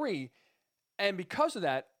the three. And because of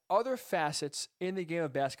that, other facets in the game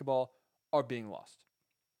of basketball are being lost.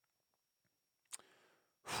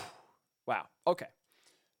 Wow. Okay.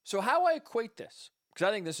 So how I equate this, because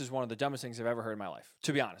I think this is one of the dumbest things I've ever heard in my life,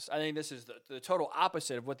 to be honest. I think this is the total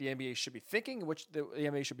opposite of what the NBA should be thinking, which the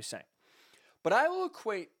NBA should be saying. But I will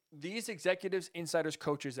equate these executives, insiders,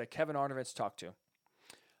 coaches that Kevin Arnovitz talked to,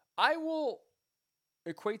 I will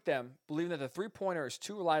equate them believing that the three-pointer is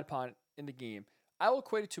too relied upon in the game. I will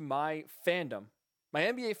equate it to my fandom, my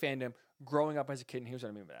NBA fandom, growing up as a kid, and here's what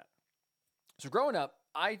I mean by that. So growing up,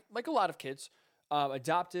 I, like a lot of kids,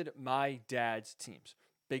 adopted my dad's teams.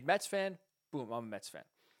 Big Mets fan, boom, I'm a Mets fan.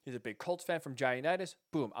 He's a big Colts fan from Giant Unitas,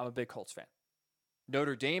 boom, I'm a big Colts fan.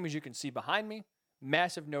 Notre Dame, as you can see behind me,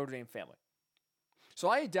 massive Notre Dame family. So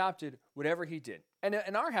I adopted whatever he did. And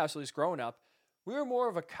in our house, at least growing up, we were more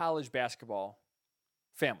of a college basketball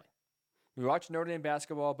family. We watched Notre Dame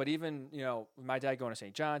basketball, but even, my dad going to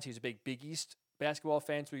St. John's, he's a big Big East basketball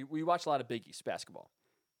fan, so we watched a lot of Big East basketball.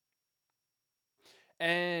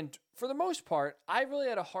 And for the most part, I really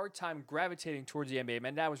had a hard time gravitating towards the NBA. My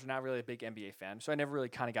dad was not really a big NBA fan, so I never really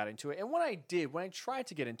kind of got into it. And when I tried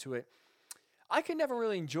to get into it, I could never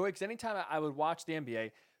really enjoy it because anytime I would watch the NBA,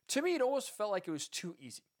 to me, it almost felt like it was too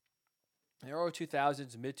easy. In the early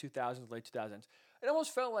 2000s, mid-2000s, late 2000s, it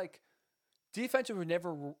almost felt like defenses were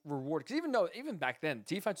never rewarded. Because even back then,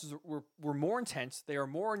 defenses were more intense. They were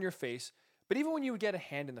more in your face. But even when you would get a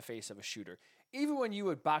hand in the face of a shooter, even when you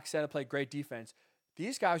would box out and play great defense,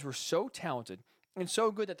 these guys were so talented and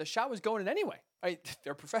so good that the shot was going in anyway.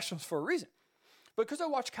 They're professionals for a reason. But because I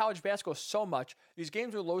watched college basketball so much, these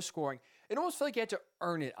games were low scoring, it almost felt like you had to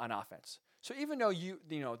earn it on offense. So even though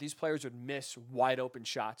these players would miss wide open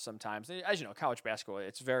shots sometimes, as you know, college basketball,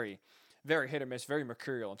 it's very, very hit or miss, very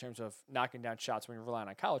mercurial in terms of knocking down shots when you're relying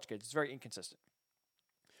on college kids. It's very inconsistent.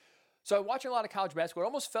 So watching a lot of college basketball, it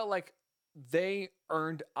almost felt like they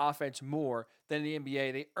earned offense more than the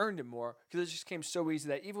NBA. They earned it more because it just came so easy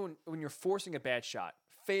that even when you're forcing a bad shot,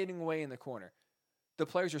 fading away in the corner, the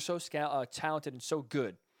players are so talented and so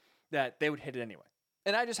good that they would hit it anyway.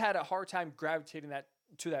 And I just had a hard time gravitating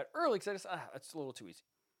to that early because I just, that's a little too easy.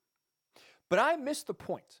 But I missed the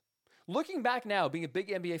point. Looking back now, being a big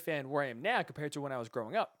NBA fan where I am now compared to when I was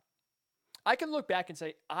growing up, I can look back and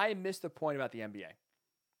say, I missed the point about the NBA.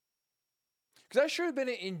 Because I should have been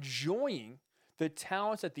enjoying the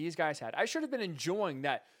talents that these guys had. I should have been enjoying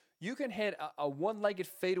that you can hit a one-legged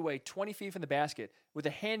fadeaway 20 feet from the basket with a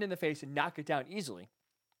hand in the face and knock it down easily.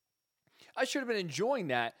 I should have been enjoying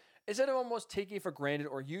that instead of almost taking it for granted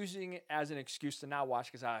or using it as an excuse to not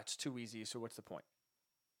watch because it's too easy, so what's the point?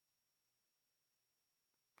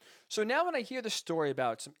 So now when I hear the story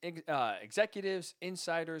about some executives,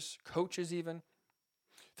 insiders, coaches even,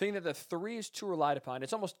 thinking that the three is too relied upon,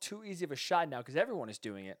 it's almost too easy of a shot now because everyone is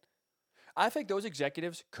doing it. I think those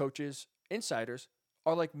executives, coaches, insiders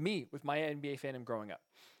are like me with my NBA fandom growing up.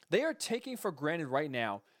 They are taking for granted right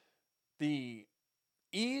now the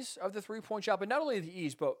ease of the three-point shot, but not only the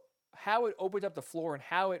ease, but how it opens up the floor and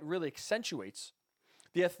how it really accentuates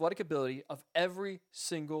the athletic ability of every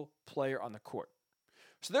single player on the court.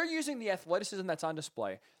 So they're using the athleticism that's on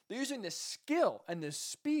display. They're using the skill and the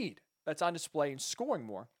speed that's on display in scoring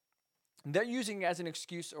more. And they're using it as an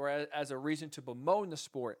excuse or as a reason to bemoan the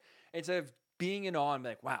sport instead of being in awe and be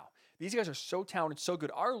like, wow, these guys are so talented, so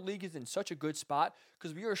good. Our league is in such a good spot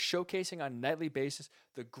because we are showcasing on a nightly basis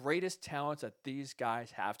the greatest talents that these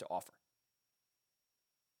guys have to offer.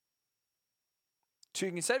 So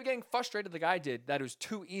instead of getting frustrated like I did that it was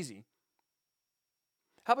too easy,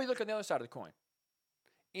 how about you look on the other side of the coin?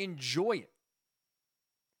 Enjoy it.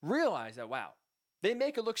 Realize that, wow, they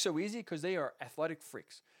make it look so easy because they are athletic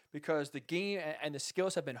freaks, because the game and the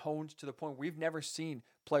skills have been honed to the point where we've never seen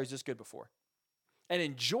players this good before. And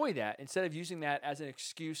enjoy that instead of using that as an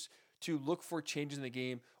excuse to look for changes in the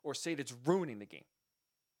game or say that it's ruining the game.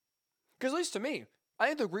 Because at least to me,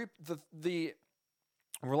 I think the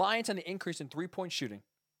reliance on the increase in three-point shooting,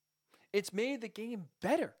 it's made the game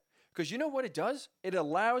better. Because you know what it does? It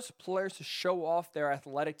allows players to show off their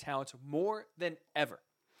athletic talents more than ever.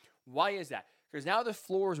 Why is that? Because now the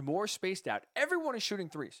floor is more spaced out. Everyone is shooting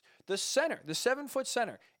threes. The center, the 7-foot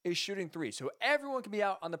center, is shooting threes. So everyone can be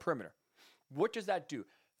out on the perimeter. What does that do?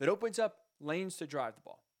 That opens up lanes to drive the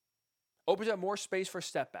ball. Opens up more space for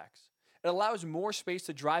step backs. It allows more space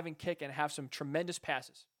to drive and kick and have some tremendous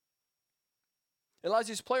passes. It allows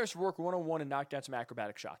these players to work one-on-one and knock down some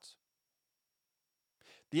acrobatic shots.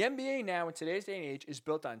 The NBA now in today's day and age is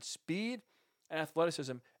built on speed and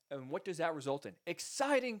athleticism. And what does that result in?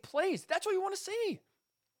 Exciting plays. That's what we want to see.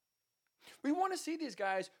 We want to see these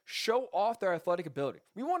guys show off their athletic ability.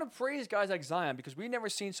 We want to praise guys like Zion because we've never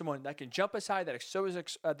seen someone that can jump as high, that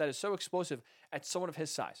is so explosive at someone of his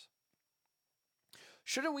size.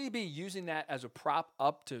 Shouldn't we be using that as a prop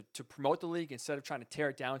up to promote the league instead of trying to tear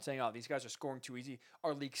it down and saying, oh, these guys are scoring too easy,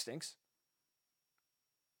 our league stinks?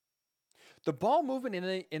 The ball movement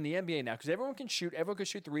in the NBA now, because everyone can shoot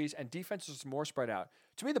threes, and defenses are more spread out.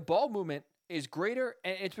 To me, the ball movement is greater,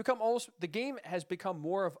 and it's become almost, the game has become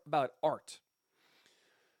more about art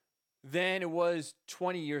than it was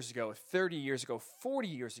 20 years ago, 30 years ago, 40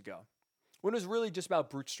 years ago, when it was really just about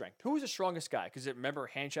brute strength. Who was the strongest guy? Because remember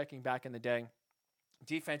hand-checking back in the day?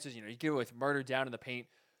 Defenses, you get with murder down in the paint.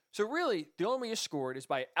 So really, the only way you scored is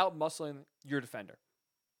by out-muscling your defender.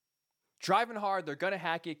 Driving hard, they're going to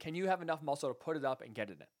hack it. Can you have enough muscle to put it up and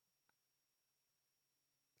get it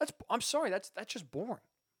in? I'm sorry, that's just boring.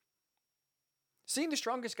 Seeing the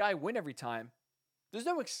strongest guy win every time, there's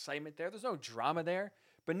no excitement there. There's no drama there.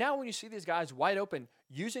 But now when you see these guys wide open,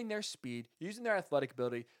 using their speed, using their athletic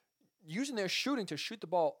ability, using their shooting to shoot the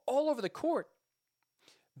ball all over the court,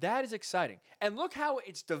 that is exciting. And look how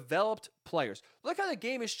it's developed players. Look how the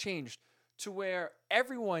game has changed to where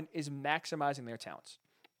everyone is maximizing their talents.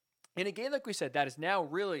 In a game, like we said, that is now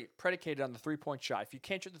really predicated on the three-point shot. If you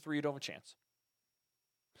can't shoot the three, you don't have a chance.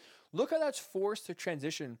 Look how that's forced the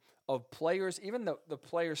transition of players, even the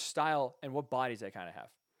player's style and what bodies they kind of have.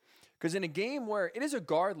 Because in a game where it is a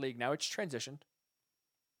guard league now, it's transitioned.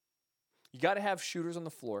 You got to have shooters on the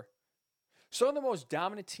floor. Some of the most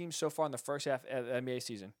dominant teams so far in the first half of the NBA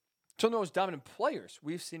season, some of the most dominant players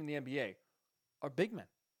we've seen in the NBA are big men.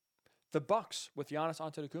 The Bucks with Giannis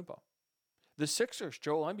Antetokounmpo. The Sixers,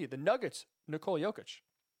 Joel Embiid. The Nuggets, Nikola Jokic.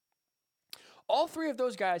 All three of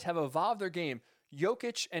those guys have evolved their game,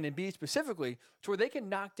 Jokic and Embiid specifically, to where they can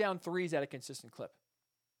knock down threes at a consistent clip.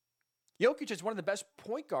 Jokic is one of the best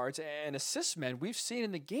point guards and assist men we've seen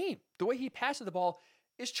in the game. The way he passes the ball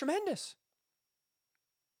is tremendous.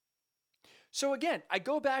 So again, I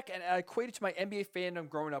go back and I equate it to my NBA fandom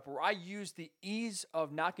growing up, where I use the ease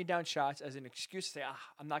of knocking down shots as an excuse to say,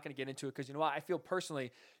 I'm not going to get into it because you know what? I feel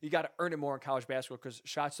personally you got to earn it more in college basketball because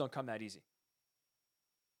shots don't come that easy.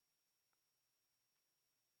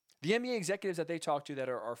 The NBA executives that they talk to that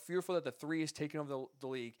are fearful that the three is taking over the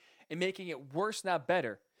league and making it worse, not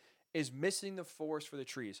better, is missing the forest for the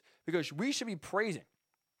trees. Because we should be praising,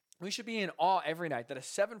 we should be in awe every night that a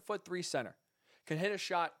 7'3" center can hit a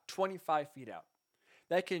shot 25 feet out,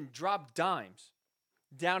 that can drop dimes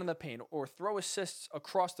down in the paint or throw assists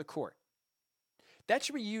across the court. That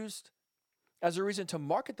should be used as a reason to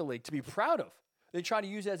market the league, to be proud of. They try to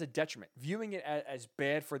use it as a detriment, viewing it as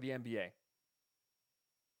bad for the NBA.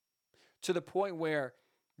 To the point where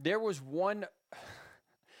there was one,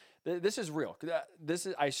 this is real.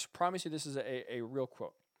 I promise you this is a real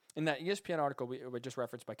quote. In that ESPN article we just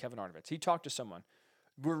referenced by Kevin Arnovitz, he talked to someone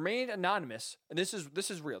who remained anonymous, and this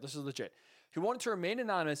is real, this is legit. He wanted to remain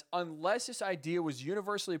anonymous unless this idea was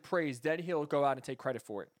universally praised, then he'll go out and take credit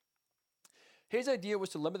for it. His idea was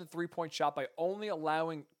to limit the three-point shot by only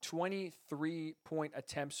allowing 23-point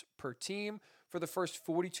attempts per team for the first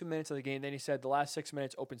 42 minutes of the game. Then he said the last 6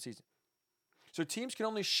 minutes, open season. So teams can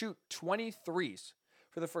only shoot 23s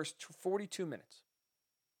for the first 42 minutes.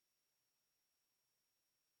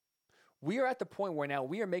 We are at the point where now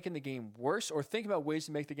we are making the game worse or thinking about ways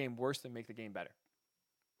to make the game worse than make the game better.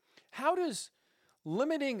 How does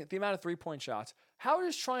limiting the amount of three-point shots, how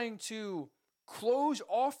does trying to close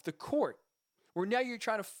off the court, where now you're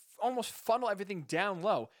trying to almost funnel everything down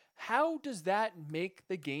low, how does that make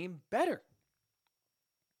the game better?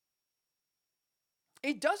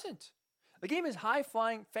 It doesn't. The game is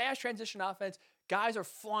high-flying, fast transition offense. Guys are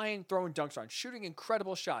flying, throwing dunks on, shooting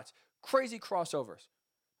incredible shots, crazy crossovers,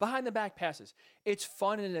 behind-the-back passes. It's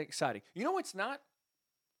fun and exciting. You know what's not?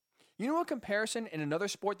 You know a comparison in another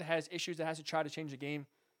sport that has issues that has to try to change the game,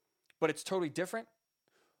 but it's totally different?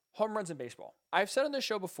 Home runs in baseball. I've said on this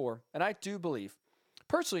show before, and I do believe,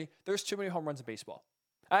 personally, there's too many home runs in baseball.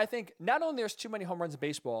 I think not only there's too many home runs in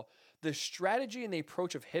baseball, the strategy and the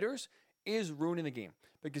approach of hitters is ruining the game.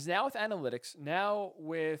 Because now with analytics, now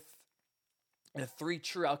with the three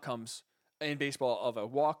true outcomes in baseball of a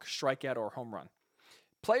walk, strikeout, or home run,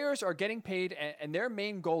 players are getting paid, and their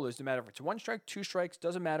main goal is, no matter if it's one strike, two strikes,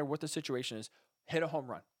 doesn't matter what the situation is, hit a home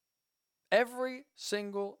run. Every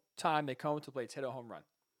single time they come to the plate, it's hit a home run.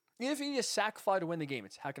 Even if you need a sac fly to win the game,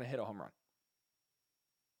 it's how can I hit a home run?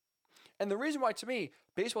 And the reason why, to me,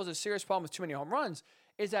 baseball is a serious problem with too many home runs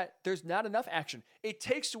is that there's not enough action. It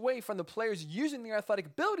takes away from the players using their athletic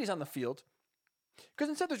abilities on the field because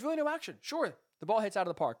instead there's really no action. Sure, the ball hits out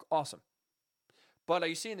of the park. Awesome. But are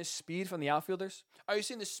you seeing the speed from the outfielders? Are you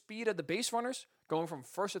seeing the speed of the base runners going from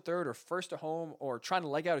first to third or first to home or trying to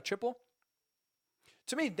leg out a triple?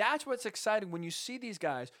 To me, that's what's exciting when you see these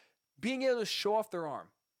guys being able to show off their arm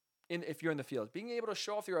if you're in the field, being able to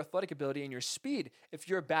show off your athletic ability and your speed if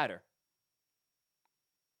you're a batter.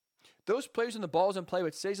 Those players when the ball's in play,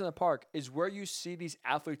 what stays in the park, is where you see these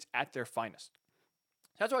athletes at their finest.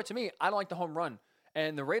 That's why, to me, I don't like the home run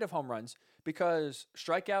and the rate of home runs because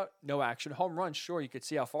strikeout, no action. Home run, sure, you could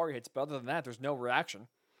see how far he hits, but other than that, there's no reaction.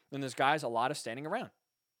 And there's guys, a lot of standing around.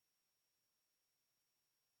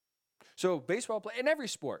 So baseball play in every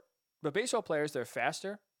sport, but baseball players, they're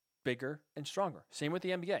faster, bigger, and stronger. Same with the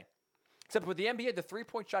NBA. Except with the NBA, the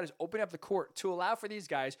three-point shot is opening up the court to allow for these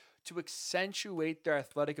guys to accentuate their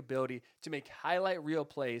athletic ability to make highlight reel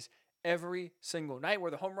plays every single night, where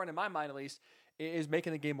the home run, in my mind at least, is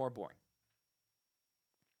making the game more boring.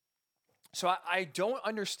 So I don't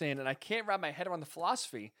understand, and I can't wrap my head around the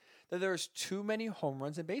philosophy that there's too many home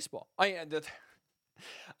runs in baseball. I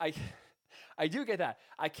do get that.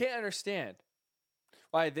 I can't understand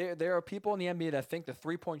why there are people in the NBA that think the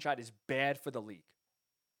three-point shot is bad for the league.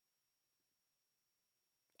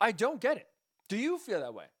 I don't get it. Do you feel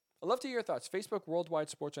that way? I'd love to hear your thoughts. Facebook, Worldwide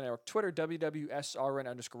Sports Network, Twitter,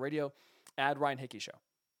 WWSRN_radio, @Ryan Hickey Show.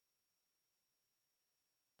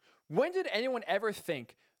 When did anyone ever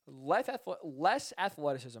think less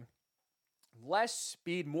athleticism, less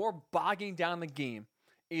speed, more bogging down the game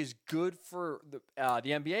is good for the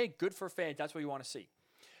NBA, good for fans? That's what you want to see.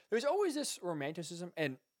 There's always this romanticism,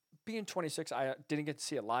 and being 26, I didn't get to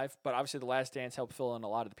see it live, but obviously The Last Dance helped fill in a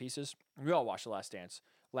lot of the pieces. We all watched The Last Dance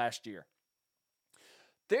last year.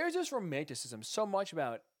 There's this romanticism so much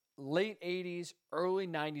about late 80s, early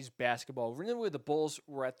 90s basketball, really where the Bulls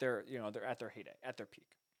were at their, they're at their heyday, at their peak.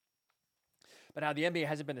 But how the NBA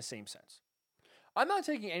hasn't been the same since. I'm not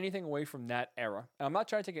taking anything away from that era, and I'm not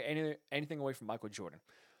trying to take anything away from Michael Jordan.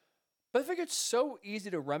 But I think it's so easy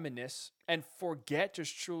to reminisce and forget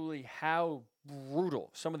just truly how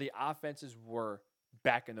brutal some of the offenses were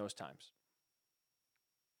back in those times.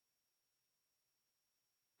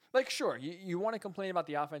 Like, sure, you want to complain about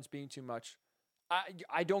the offense being too much.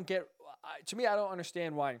 I don't get, to me, I don't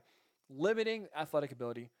understand why limiting athletic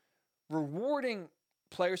ability, rewarding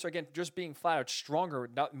players are, again, just being flat out stronger,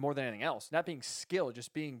 not more than anything else, not being skilled,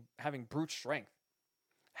 just having brute strength.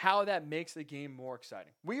 How that makes the game more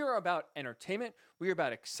exciting. We are about entertainment. We are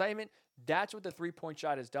about excitement. That's what the three-point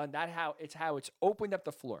shot has done. It's how it's opened up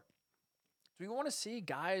the floor. Do we want to see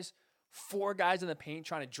four guys in the paint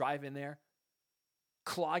trying to drive in there,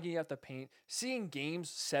 clogging up the paint, seeing games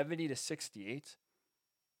 70-68?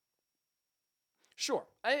 Sure,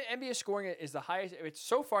 NBA scoring is the highest. It's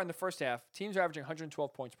so far in the first half, teams are averaging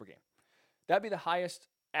 112 points per game. That'd be the highest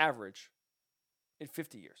average in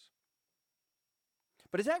 50 years.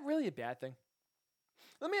 But is that really a bad thing?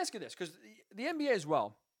 Let me ask you this, because the NBA as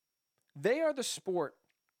well, they are the sport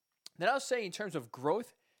that I'll say in terms of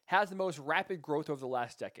growth has the most rapid growth over the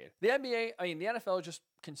last decade. The NFL is just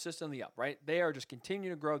consistently up, right? They are just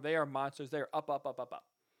continuing to grow. They are monsters. They are up, up, up, up, up.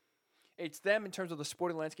 It's them in terms of the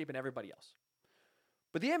sporting landscape and everybody else.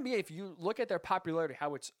 But the NBA, if you look at their popularity,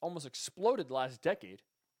 how it's almost exploded the last decade,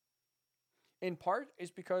 in part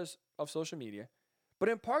is because of social media. But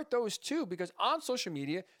in part, those too, because on social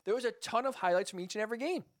media, there was a ton of highlights from each and every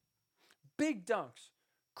game. Big dunks,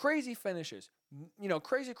 crazy finishes,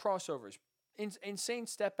 crazy crossovers, insane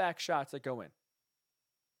step-back shots that go in.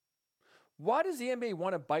 Why does the NBA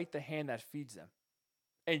want to bite the hand that feeds them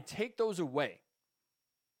and take those away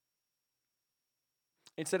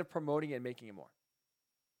instead of promoting it and making it more?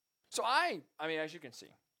 So as you can see,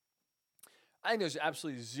 I think there's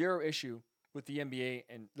absolutely zero issue with the NBA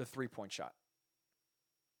and the three-point shot.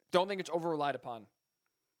 Don't think it's over-relied upon.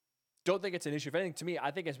 Don't think it's an issue. If anything, to me,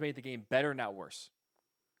 I think it's made the game better, not worse.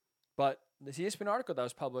 But the ESPN article that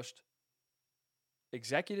was published,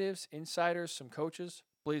 executives, insiders, some coaches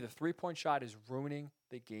believe the three-point shot is ruining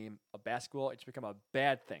the game of basketball. It's become a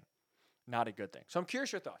bad thing, not a good thing. So I'm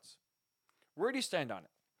curious your thoughts. Where do you stand on it?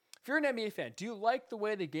 If you're an NBA fan, do you like the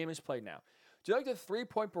way the game is played now? Do you like the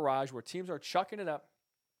three-point barrage where teams are chucking it up,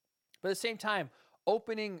 but at the same time,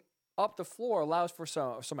 opening up the floor allows for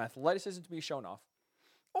some athleticism to be shown off?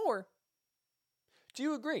 Or do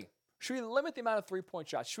you agree? Should we limit the amount of three-point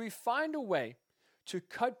shots? Should we find a way to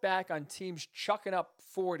cut back on teams chucking up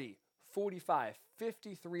 40, 45,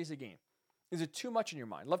 50 threes a game? Is it too much in your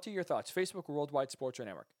mind? Love to hear your thoughts. Facebook, Worldwide Sports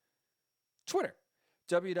Network. Twitter,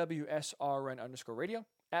 WWSRN_radio,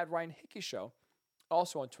 at Ryan Hickey Show,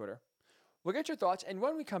 also on Twitter. We'll get your thoughts, and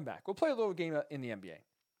when we come back, we'll play a little game in the NBA.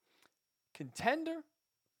 Contender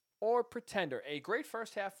or pretender? A great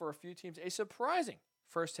first half for a few teams, a surprising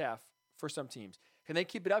first half for some teams. Can they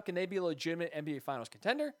keep it up? Can they be a legitimate NBA Finals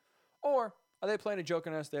contender? Or are they playing a joke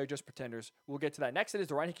on us? They're just pretenders. We'll get to that next. It is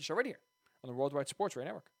the Ryan Hickey Show right here on the Worldwide Sports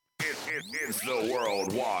Radio Network. It's the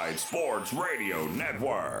Worldwide Sports Radio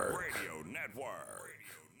Network.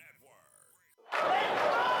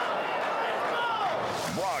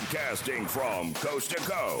 Broadcasting from coast to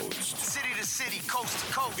coast, City to city, coast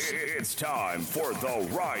to coast. it's time for the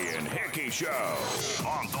Ryan Hickey Show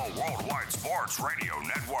on the Worldwide Sports Radio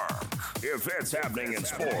Network. If it's happening in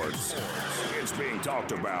sports, it's being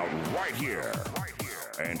talked about right here.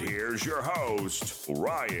 And here's your host,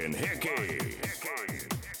 Ryan Hickey.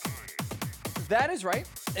 That is right.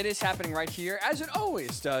 It is happening right here, as it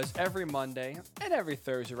always does every Monday and every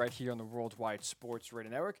Thursday right here on the Worldwide Sports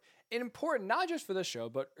Radio Network. And important not just for this show,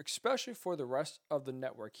 but especially for the rest of the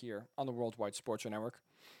network here on the Worldwide Sports Radio Network.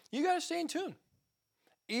 You got to stay in tune.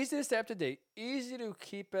 Easy to stay up to date. Easy to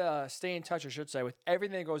stay in touch, I should say, with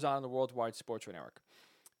everything that goes on in the Worldwide Sports Radio Network.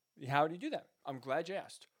 How do you do that? I'm glad you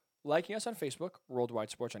asked. Liking us on Facebook, Worldwide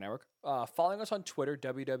Sports Radio Network. Following us on Twitter,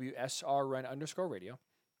 WWSRN_radio.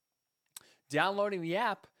 Downloading the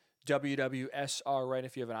app, WWSRN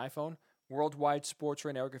if you have an iPhone, Worldwide Sports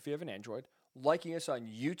Radio Network if you have an Android. Liking us on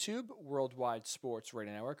YouTube, Worldwide Sports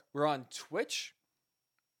Radio Network. We're on Twitch.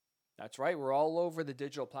 That's right. We're all over the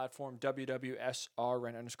digital platform,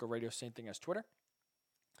 WWSRN_radio, same thing as Twitter.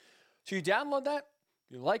 So you download that,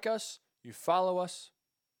 you like us, you follow us.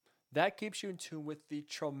 That keeps you in tune with the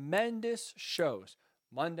tremendous shows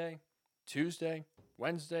Monday, Tuesday,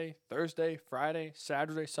 Wednesday, Thursday, Friday,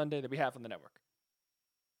 Saturday, Sunday that we have on the network.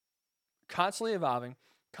 Constantly evolving,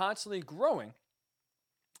 constantly growing.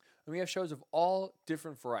 And we have shows of all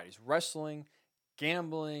different varieties. Wrestling,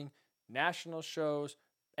 gambling, national shows,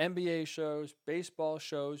 NBA shows, baseball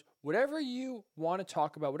shows, whatever you want to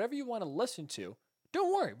talk about, whatever you want to listen to,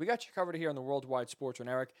 don't worry. We got you covered here on the Worldwide Sports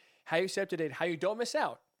Network. How you stay up to date, how you don't miss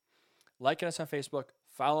out. Liking us on Facebook,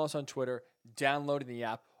 follow us on Twitter, downloading the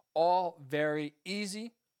app. All very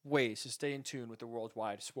easy ways to stay in tune with the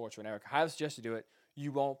Worldwide Sports Network. I highly suggest you do it.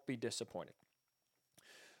 You won't be disappointed.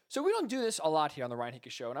 So we don't do this a lot here on the Ryan Hickey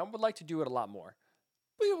Show, and I would like to do it a lot more.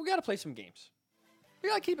 We got to play some games. We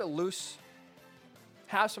got to keep it loose,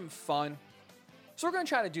 have some fun. So we're going to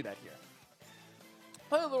try to do that here.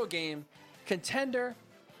 Play a little game, contender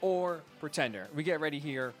or pretender. We get ready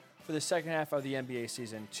here for the second half of the NBA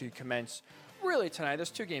season to commence really tonight.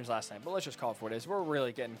 There's 2 games last night, but let's just call it for what it is. We're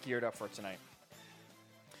really getting geared up for tonight.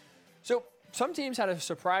 So some teams had a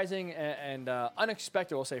surprising and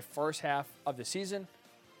unexpected, we'll say, first half of the season.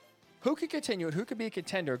 Who could continue it? Who could be a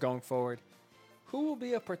contender going forward? Who will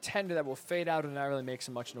be a pretender that will fade out and not really make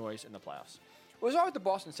so much noise in the playoffs? We'll start with the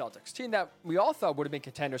Boston Celtics, team that we all thought would have been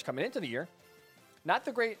contenders coming into the year. Not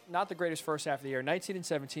the greatest first half of the year.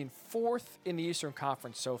 19-17, 4th in the Eastern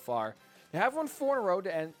Conference so far. They have won 4 in a row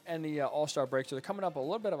to end the All-Star break, so they're coming up a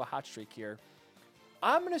little bit of a hot streak here.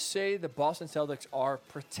 I'm going to say the Boston Celtics are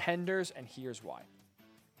pretenders, and here's why.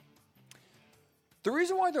 The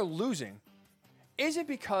reason why they're losing isn't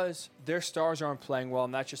because their stars aren't playing well,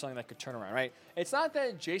 and that's just something that could turn around, right? It's not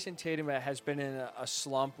that Jason Tatum has been in a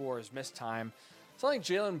slump or has missed time. It's not like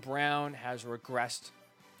Jaylen Brown has regressed.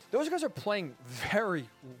 Those guys are playing very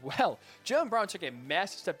well. Jaylen Brown took a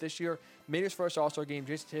massive step this year, made his first All-Star game.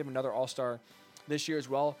 Jason Tatum, another All-Star this year as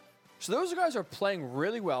well. So those guys are playing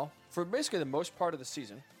really well for basically the most part of the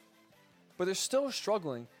season, but they're still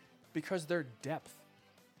struggling because their depth.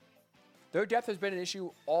 Their depth has been an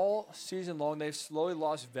issue all season long. They've slowly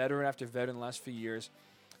lost veteran after veteran in the last few years.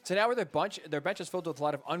 So now their bench is filled with a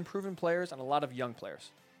lot of unproven players and a lot of young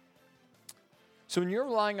players. So when you're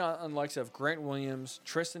relying on the likes of Grant Williams,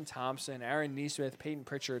 Tristan Thompson, Aaron Nesmith, Peyton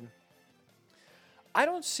Pritchard, I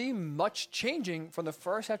don't see much changing from the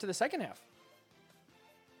first half to the second half.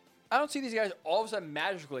 I don't see these guys all of a sudden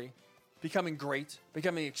magically becoming great,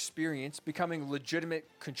 becoming experienced, becoming legitimate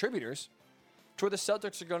contributors to where the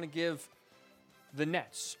Celtics are going to give the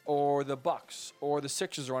Nets or the Bucks or the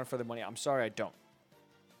Sixers a run for the money. I'm sorry, I don't.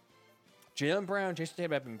 Jaylen Brown, Jason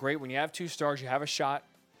Tatum have been great. When you have 2 stars, you have a shot.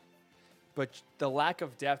 But the lack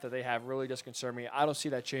of depth that they have really does concern me. I don't see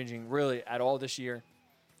that changing really at all this year.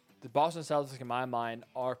 The Boston Celtics, in my mind,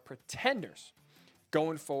 are pretenders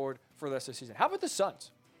going forward for the rest of the season. How about the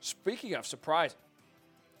Suns? Speaking of surprising,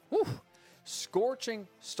 scorching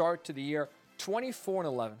start to the year,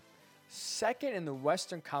 24-11. Second in the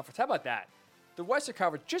Western Conference. How about that? The Western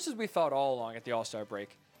Conference, just as we thought all along at the All-Star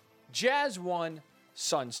break. Jazz 1,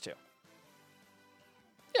 Suns 2.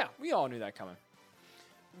 Yeah, we all knew that coming.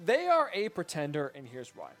 They are a pretender, and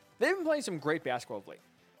here's why. They've been playing some great basketball of late.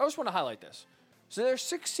 I just want to highlight this. So they're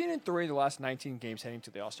 16-3 the last 19 games heading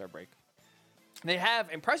to the All-Star break. They have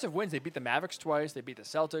impressive wins. They beat the Mavericks twice. They beat the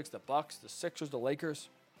Celtics, the Bucks, the Sixers, the Lakers.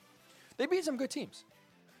 They beat some good teams.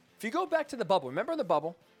 If you go back to the bubble, remember the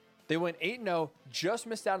bubble? They went 8-0, just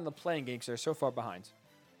missed out on the playing game because they're so far behind.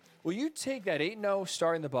 Well, you take that 8-0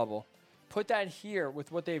 start in the bubble, put that here with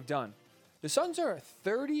what they've done. The Suns are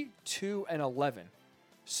 32-11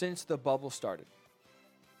 since the bubble started.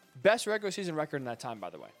 Best regular season record in that time, by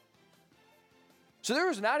the way. So there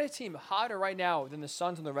is not a team hotter right now than the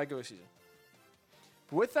Suns in the regular season.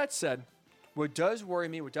 But with that said, what does worry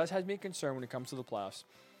me, what does have me concerned when it comes to the playoffs,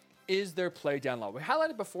 is their play down low. We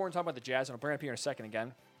highlighted before and talked about the Jazz, and I'll bring it up here in a second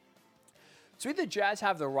again. So the Jazz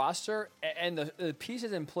have the roster and the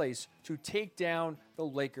pieces in place to take down the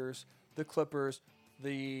Lakers, the Clippers,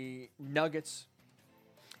 the Nuggets,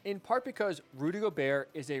 in part because Rudy Gobert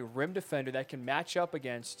is a rim defender that can match up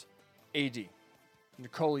against AD,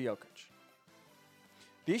 Nikola Jokic.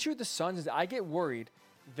 The issue with the Suns is I get worried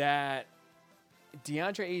that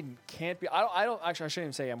DeAndre Ayton can't be. I shouldn't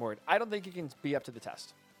even say I'm worried. I don't think he can be up to the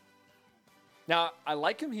test. Now, I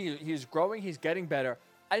like him. He's growing. He's getting better.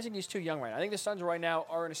 I just think he's too young right now. I think the Suns right now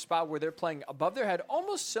are in a spot where they're playing above their head,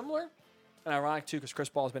 almost similar, and ironic too because Chris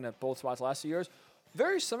Paul has been at both spots the last few years.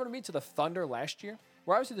 Very similar to me to the Thunder last year,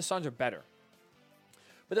 where obviously the Suns are better.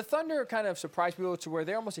 But the Thunder kind of surprised people to where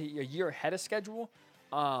they're almost a year ahead of schedule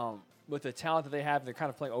with the talent that they have. They're kind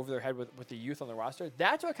of playing over their head with the youth on the roster.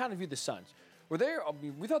 that's what I kind of view the Suns. We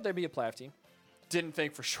thought they'd be a playoff team. Didn't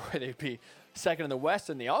think for sure they'd be second in the West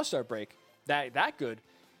in the All-Star break. That good.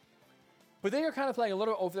 But they are kind of playing a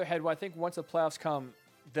little over their head. Well, I think once the playoffs come,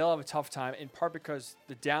 they'll have a tough time, in part because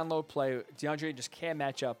the down low play, DeAndre just can't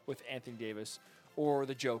match up with Anthony Davis or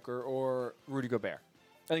the Joker or Rudy Gobert.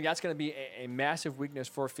 I think that's going to be a massive weakness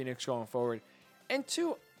for Phoenix going forward. And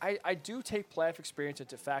two, I do take playoff experience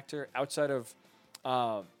into factor outside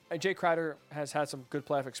of Jay Crowder has had some good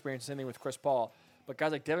playoff experience, same thing with Chris Paul. But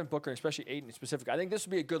guys like Devin Booker, and especially Ayton in specific, I think this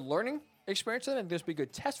would be a good learning experience for them. I think this would be a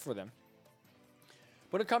good test for them.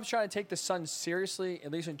 When it comes to trying to take the Suns seriously,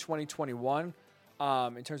 at least in 2021,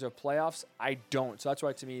 in terms of playoffs, I don't. So that's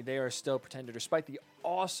why, to me, they are still a pretender, despite the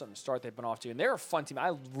awesome start they've been off to. And they're a fun team.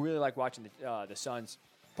 I really like watching the Suns.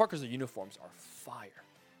 Part because the uniforms are fire.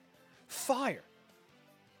 Fire.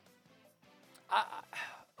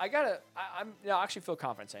 I actually feel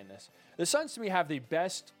confident saying this. The Suns, to me, have the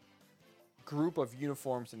best group of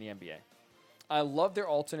uniforms in the NBA. I love their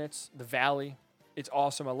alternates. The Valley, it's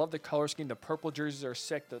awesome. I love the color scheme. The purple jerseys are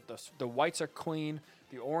sick. The whites are clean.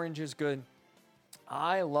 The orange is good.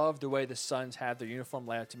 I love the way the Suns have their uniform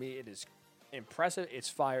layout. To me, it is impressive. It's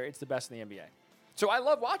fire. It's the best in the NBA. So I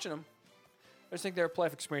love watching them. I just think their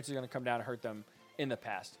playoff experience is going to come down and hurt them in the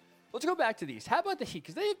past. Let's go back to these. How about the Heat?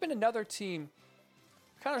 Because they've been another team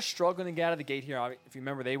kind of struggling to get out of the gate here. If you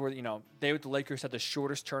remember, they with the Lakers had the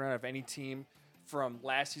shortest turnaround of any team from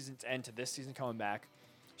last season's end to this season coming back.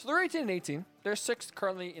 So they're 18-18. They're sixth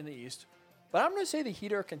currently in the East. But I'm going to say the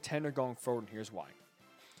Heat are a contender going forward, and here's why.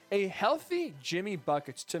 A healthy Jimmy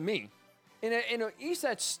Buckets, to me, in an East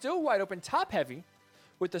that's still wide open, top heavy,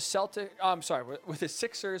 with the with the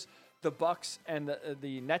Sixers, the Bucks, and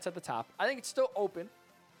the Nets at the top. I think it's still open.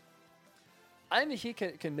 I think the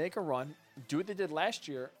Heat can make a run, do what they did last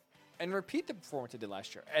year, and repeat the performance they did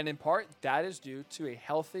last year. And in part, that is due to a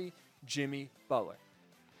healthy Jimmy Butler.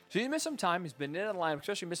 So he missed some time. He's been in the lineup,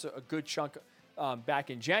 especially missed a good chunk back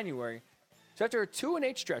in January. So after a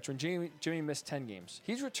 2-8 stretch when Jimmy missed 10 games,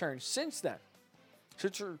 he's returned since then.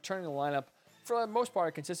 Since returning the lineup for the most part on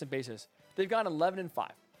a consistent basis, they've gone 11-5.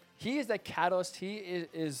 He is that catalyst. He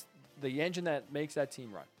is the engine that makes that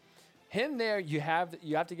team run. Him there, you have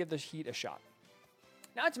to give the Heat a shot.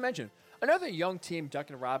 Not to mention, another young team,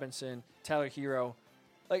 Duncan Robinson, Tyler Hero.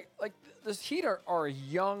 Like the Heat are a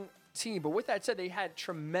young team, but with that said, they had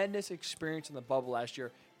tremendous experience in the bubble last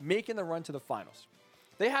year, making the run to the finals.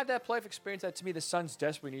 They have that playoff experience that, to me, the Suns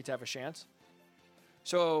desperately need to have a chance.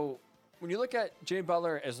 So when you look at Jimmy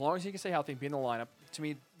Butler, as long as he can stay healthy and be in the lineup, to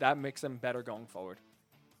me, that makes them better going forward.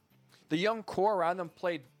 The young core around them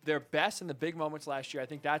played their best in the big moments last year. I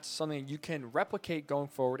think that's something you can replicate going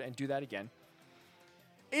forward and do that again.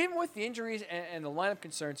 Even with the injuries and the lineup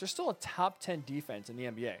concerns, they're still a top 10 defense in the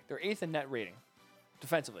NBA. They're 8th in net rating,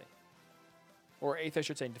 defensively. Or 8th, I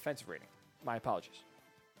should say, in defensive rating. My apologies.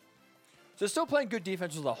 So they're still playing good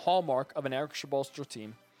defense, which is a hallmark of an Eric Spoelstra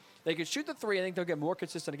team. They can shoot the three. I think they'll get more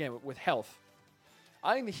consistent again with health.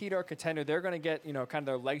 I think the Heat are a contender. They're going to get, kind of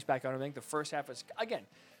their legs back on. I think the first half is, again,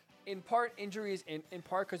 in part injuries, in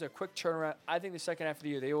part because of a quick turnaround. I think the second half of the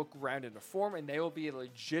year, they will ground into form, and they will be a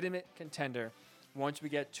legitimate contender once we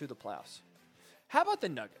get to the playoffs. How about the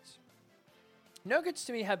Nuggets? Nuggets,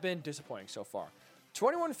 to me, have been disappointing so far.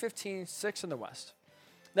 21-15, 6th in the West.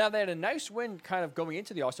 Now, they had a nice win kind of going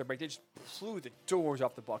into the All-Star break. They just blew the doors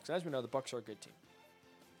off the Bucks. And as we know, the Bucks are a good team.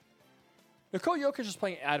 Nikola Jokic is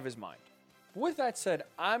playing out of his mind. With that said,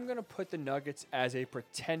 I'm going to put the Nuggets as a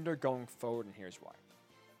pretender going forward, and here's why.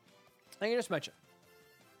 Like I just mentioned,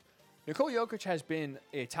 Nikola Jokic has been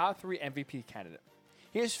a top 3 MVP candidate.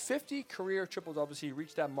 He has 50 career triple-doubles. He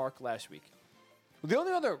reached that mark last week. The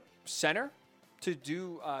only other center to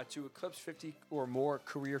eclipse 50 or more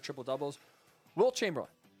career triple-doubles, Wilt Chamberlain.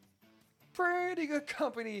 Pretty good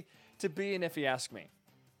company to be in, if you ask me.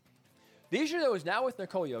 The issue, though, is now with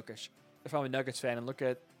Nikola Jokic, if I'm a Nuggets fan and look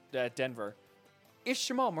at Denver, it's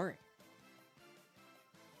Jamal Murray.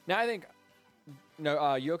 Now, I think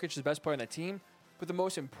Jokic is the best player on that team, but the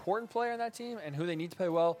most important player on that team and who they need to play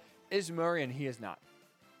well is Murray, and he is not.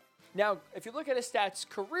 Now, if you look at his stats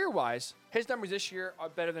career-wise, his numbers this year are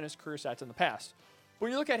better than his career stats in the past. But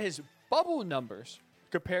when you look at his bubble numbers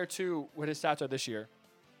compared to what his stats are this year,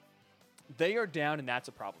 they are down, and that's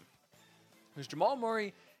a problem. Because Jamal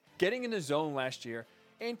Murray getting in the zone last year,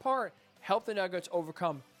 in part, helped the Nuggets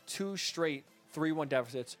overcome 2 straight 3-1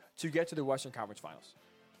 deficits to get to the Western Conference Finals.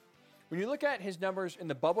 When you look at his numbers in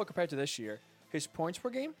the bubble compared to this year, his points per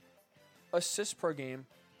game, assists per game,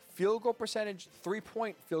 field goal percentage,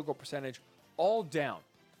 3-point field goal percentage, all down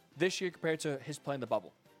this year compared to his play in the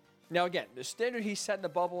bubble. Now, again, the standard he set in the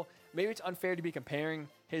bubble, maybe it's unfair to be comparing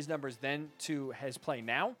his numbers then to his play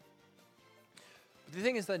now. But the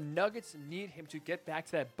thing is, the Nuggets need him to get back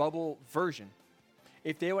to that bubble version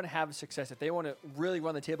if they want to have success, if they want to really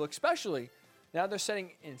run the table, especially now they're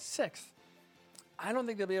sitting in 6th. I don't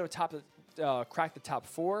think they'll be able to crack the top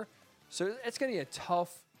 4. So it's going to be a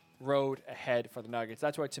tough road ahead for the Nuggets.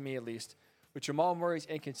 That's why, to me at least, with Jamal Murray's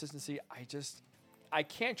inconsistency, I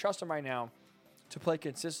can't trust him right now to play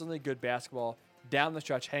consistently good basketball down the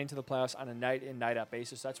stretch, heading to the playoffs on a night-in, night-out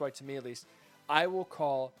basis. That's why, to me at least, I will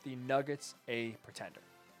call the Nuggets a pretender.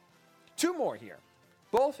 2 more here,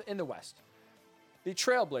 both in the West. The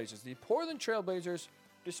Trailblazers, the Portland Trailblazers,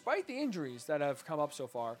 despite the injuries that have come up so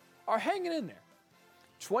far, are hanging in there.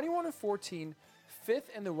 21-14, 5th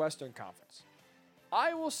in the Western Conference.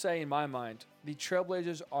 I will say, in my mind, the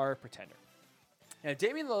Trailblazers are a pretender. Now,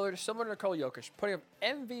 Damian Lillard, similar to Nikola Jokic, putting up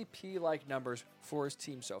MVP-like numbers for his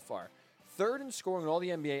team so far. Third in scoring in all the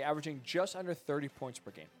NBA, averaging just under 30 points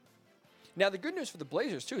per game. Now, the good news for the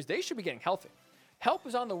Blazers, too, is they should be getting healthy. Help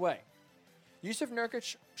is on the way. Yusuf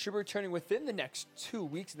Nurkic should be returning within the next 2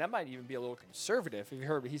 weeks, and that might even be a little conservative if you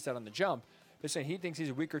heard what he said on the jump. They're saying he thinks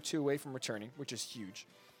he's a week or two away from returning, which is huge.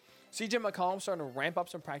 CJ McCollum starting to ramp up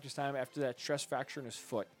some practice time after that stress fracture in his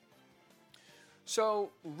foot.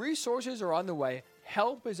 So resources are on the way.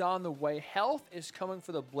 Help is on the way. Health is coming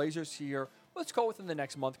for the Blazers here. Let's go within the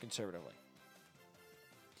next month conservatively.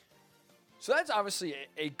 So that's obviously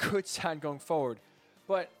a good sign going forward.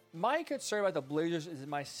 But my concern about the Blazers is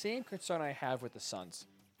my same concern I have with the Suns.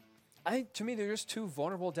 I think, to me, they're just too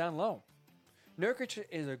vulnerable down low. Nurkic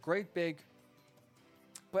is a great big,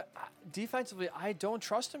 but defensively, I don't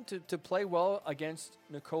trust him to play well against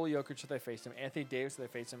Nikola Jokic if they face him, Anthony Davis if they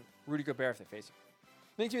face him, Rudy Gobert if they face him.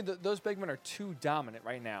 I think, to me, those big men are too dominant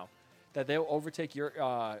right now that they'll overtake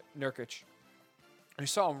Nurkic. We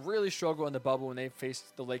saw him really struggle in the bubble when they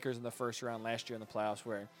faced the Lakers in the first round last year in the playoffs,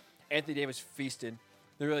 where Anthony Davis feasted.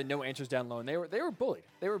 There were really no answers down low, and they were bullied.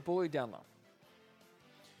 They were bullied down low.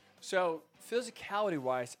 So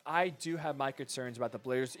physicality-wise, I do have my concerns about the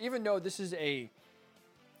Blazers, even though this is a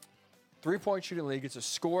three-point shooting league. It's a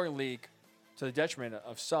scoring league to the detriment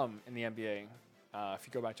of some in the NBA, if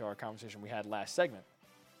you go back to our conversation we had last segment.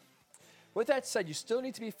 With that said, you still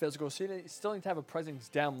need to be physical, so you still need to have a presence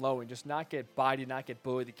down low and just not get bodied, not get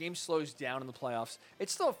bullied. The game slows down in the playoffs.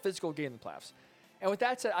 It's still a physical game in the playoffs. And with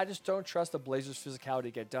that said, I just don't trust the Blazers' physicality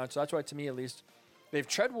to get done. So that's why, to me at least, they've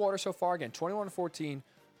tread water so far. Again, 21-14.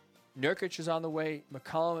 Nurkic is on the way.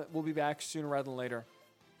 McCollum will be back sooner rather than later.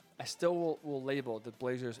 I still will label the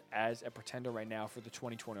Blazers as a pretender right now for the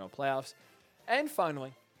 2021 playoffs. And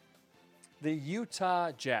finally, the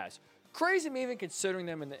Utah Jazz. Crazy me even considering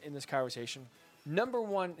them in this conversation. Number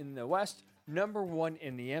one in the West, number one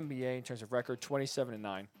in the NBA in terms of record,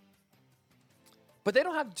 27-9. But they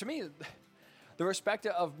don't have, to me, the respect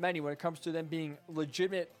of many when it comes to them being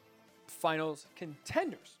legitimate finals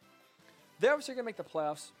contenders. They're obviously going to make the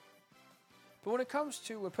playoffs. But when it comes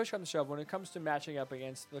to, push on the shove, when it comes to matching up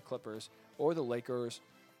against the Clippers or the Lakers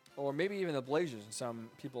or maybe even the Blazers in some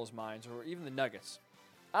people's minds or even the Nuggets,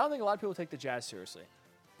 I don't think a lot of people take the Jazz seriously.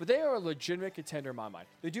 But they are a legitimate contender in my mind.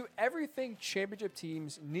 They do everything championship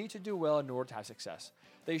teams need to do well in order to have success.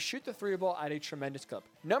 They shoot the three ball at a tremendous clip.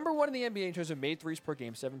 Number one in the NBA in terms of made threes per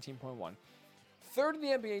game, 17.1. Third in the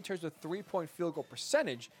NBA in terms of three-point field goal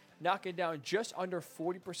percentage, knocking down just under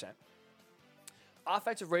 40%.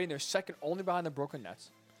 Offensive rating, they're second only behind the Brooklyn Nets.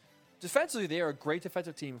 Defensively, they are a great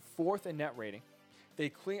defensive team, fourth in net rating. They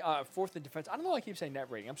clean fourth in defense. I don't know why I keep saying net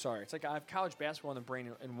rating. I'm sorry. It's like I have college basketball in the brain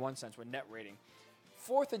in one sense with net rating.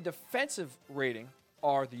 Fourth in defensive rating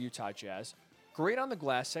are the Utah Jazz. Great on the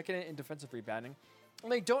glass, second in defensive rebounding.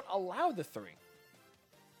 And they don't allow the three.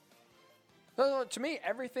 So, to me,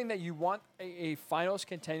 everything that you want a finals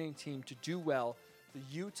contending team to do well, the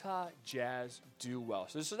Utah Jazz do well.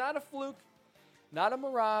 So this is not a fluke, not a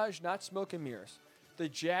mirage, not smoke and mirrors. The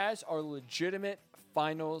Jazz are legitimate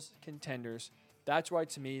finals contenders. That's why,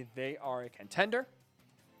 to me, they are a contender.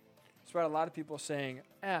 Despite a lot of people saying,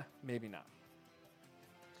 maybe not.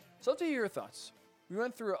 So let's hear your thoughts. We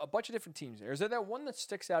went through a bunch of different teams there. Is there that one that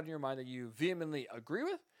sticks out in your mind that you vehemently agree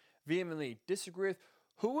with, vehemently disagree with?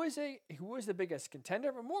 Who is the biggest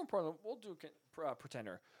contender? But more importantly, we'll do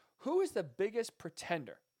pretender. Who is the biggest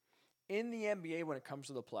pretender in the NBA when it comes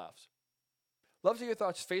to the playoffs? Love to hear your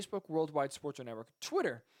thoughts. Facebook, Worldwide Sports Network.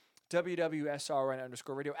 Twitter,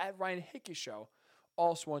 WWSRN_radio, at Ryan Hickey Show.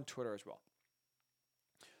 Also on Twitter as well.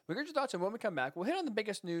 We'll get your thoughts, and when we come back, we'll hit on the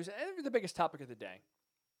biggest news and the biggest topic of the day.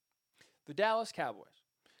 The Dallas Cowboys.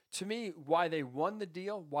 To me, why they won the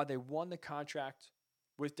deal, why they won the contract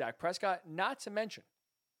with Dak Prescott, not to mention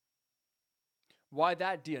why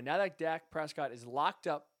that deal, now that Dak Prescott is locked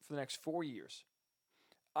up for the next 4 years,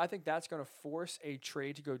 I think that's going to force a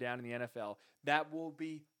trade to go down in the NFL. That will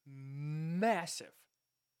be massive.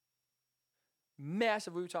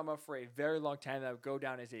 Massive. We were talking about for a very long time. That would go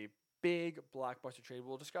down as a big blockbuster trade.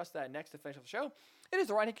 We'll discuss that next to finish off the show. It is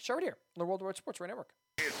the Ryan Hickey Show right here on the Worldwide Sports Radio Network.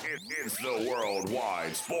 It's the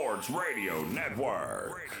Worldwide Sports Radio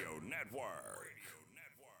Network.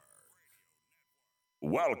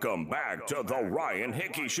 Welcome back to the Ryan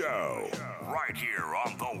Hickey Show, right here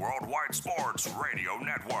on the Worldwide Sports Radio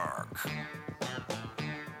Network.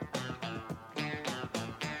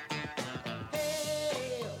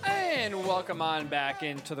 And welcome on back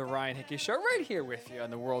into the Ryan Hickey Show, right here with you on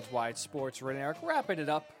the Worldwide Sports Radio Network, wrapping it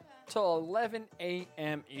up till 11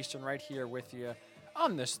 a.m. Eastern, right here with you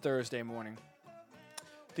on this Thursday morning.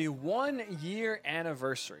 The 1-year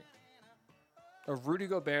anniversary of Rudy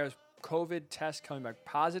Gobert's COVID test coming back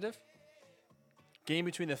positive. Game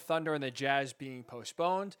between the Thunder and the Jazz being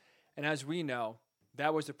postponed. And as we know,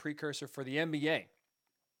 that was the precursor for the NBA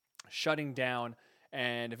shutting down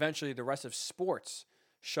and eventually the rest of sports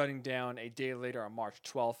shutting down a day later on March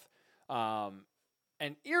 12th.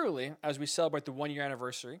 And eerily, as we celebrate the 1-year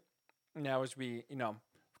anniversary, now as we,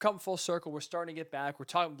 come full circle, we're starting to get back.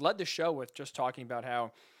 Led the show with just talking about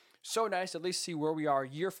how so nice to at least see where we are a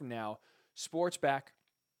year from now. Sports back,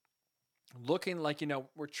 looking like,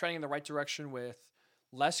 we're trending in the right direction with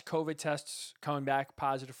less COVID tests coming back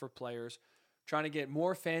positive for players, trying to get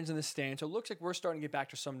more fans in the stands. So it looks like we're starting to get back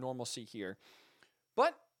to some normalcy here.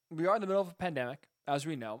 But we are in the middle of a pandemic, as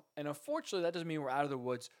we know. And unfortunately, that doesn't mean we're out of the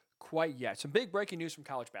woods quite yet. Some big breaking news from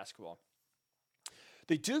college basketball.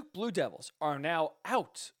 The Duke Blue Devils are now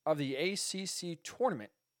out of the ACC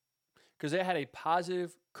tournament because they had a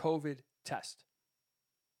positive COVID test.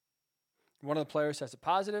 One of the players tested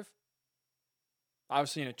positive.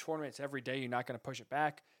 Obviously, in a tournament, it's every day. You're not going to push it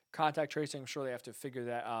back. Contact tracing, I'm sure they have to figure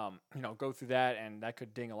that, go through that, and that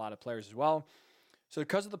could ding a lot of players as well. So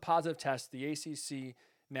because of the positive test, the ACC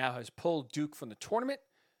now has pulled Duke from the tournament,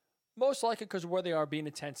 most likely because of where they are being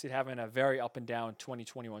a 10 seed, having a very up and down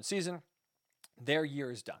 2021 season. Their year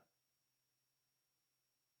is done.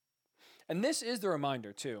 And this is the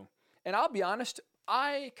reminder, too. And I'll be honest,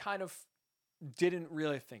 I kind of didn't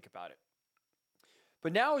really think about it.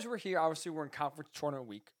 But now as we're here, obviously we're in conference tournament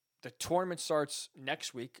week. The tournament starts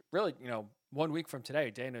next week, really, 1 week from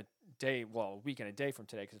today, a week and a day from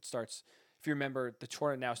today, because it starts, if you remember, the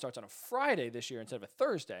tournament now starts on a Friday this year instead of a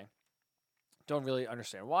Thursday. Don't really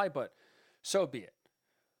understand why, but so be it.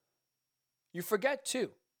 You forget, too,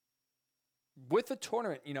 with the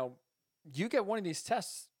tournament, you get one of these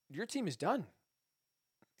tests, your team is done.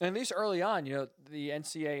 And at least early on, the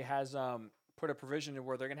NCAA has put a provision in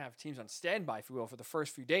where they're going to have teams on standby, if you will, for the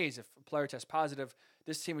first few days. If a player tests positive,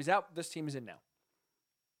 this team is out, this team is in now.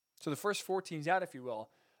 So the first 4 teams out, if you will,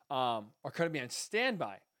 are going to be on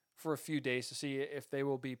standby for a few days to see if they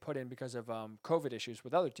will be put in because of COVID issues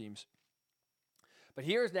with other teams. But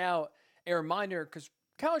here's now a reminder, because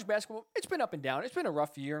college basketball, it's been up and down. It's been a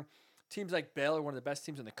rough year. Teams like Baylor, one of the best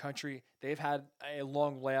teams in the country, they've had a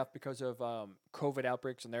long layoff because of COVID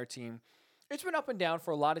outbreaks on their team. It's been up and down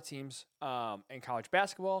for a lot of teams in college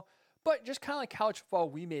basketball, but just kind of like college football,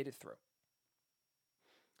 we made it through.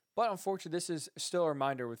 But unfortunately, this is still a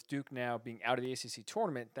reminder with Duke now being out of the ACC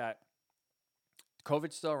tournament that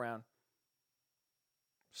COVID's still around,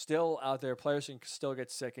 still out there. Players can still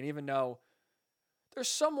get sick. And even though there's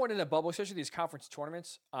somewhat in a bubble, especially these conference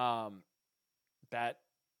tournaments, that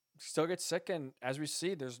still get sick. And as we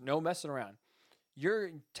see, there's no messing around.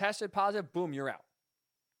 You're tested positive, boom, you're out.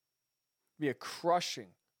 Be a crushing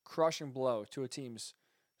blow to a team's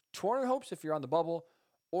tournament hopes if you're on the bubble,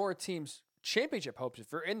 or a team's championship hopes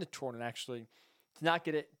if you're in the tournament, actually, to not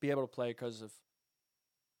be able to play because of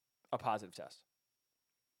a positive test.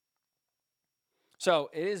 So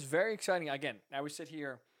it is very exciting. Again, now we sit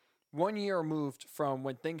here 1 year removed from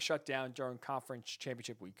when things shut down during conference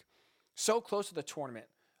championship week. So close to the tournament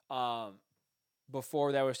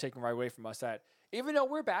before that was taken right away from us, that even though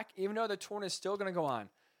we're back, even though the tournament is still going to go on,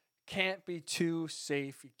 can't be too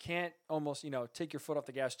safe. You can't almost, take your foot off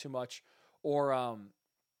the gas too much, or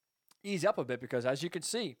ease up a bit, because as you can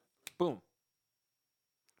see, boom.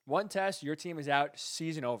 One test, your team is out,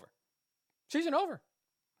 season over. Season over.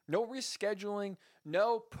 No rescheduling,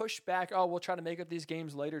 no pushback. Oh, we'll try to make up these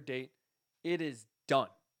games later date. It is done.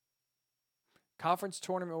 Conference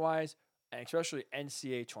tournament-wise, and especially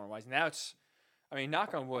NCAA tournament-wise. Now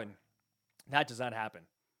knock on wood, that does not happen.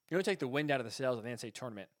 You don't take the wind out of the sails of the NCAA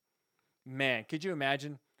tournament. Man, could you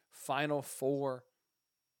imagine Final Four,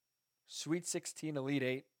 Sweet 16, Elite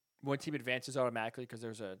 8, one team advances automatically because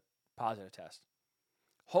there's a positive test?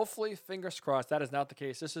 Hopefully, fingers crossed, that is not the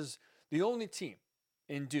case. This is the only team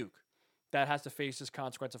in Duke that has to face this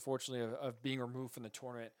consequence, unfortunately, of being removed from the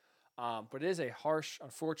tournament. But it is a harsh,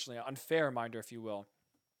 unfortunately, unfair reminder, if you will,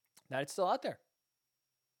 that it's still out there.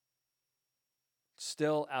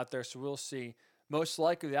 Still out there, so we'll see. Most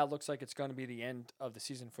likely, that looks like it's going to be the end of the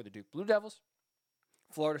season for the Duke Blue Devils.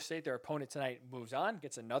 Florida State, their opponent tonight, moves on,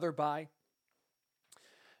 gets another bye.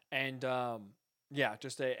 And,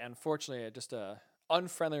 unfortunately, just a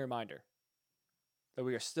unfriendly reminder that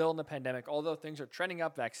we are still in the pandemic. Although things are trending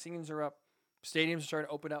up, vaccines are up, stadiums are starting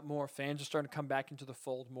to open up more, fans are starting to come back into the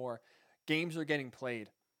fold more, games are getting played.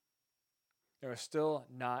 They're still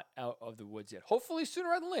not out of the woods yet. Hopefully sooner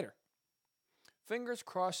rather than later. Fingers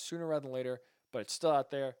crossed sooner rather than later, but it's still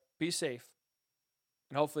out there. Be safe.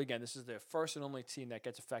 And hopefully, again, this is the first and only team that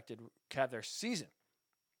gets affected, have their season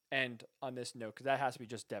end on this note, because that has to be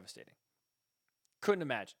just devastating. Couldn't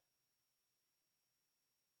imagine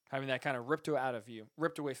having that kind of ripped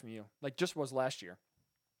away from you, like just was last year.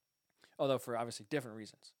 Although for obviously different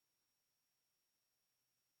reasons.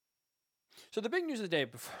 So the big news of the day,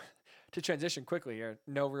 before, to transition quickly here,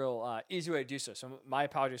 no real easy way to do so. So my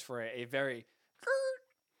apologies for a very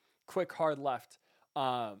quick hard left.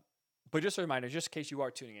 But just a reminder, just in case you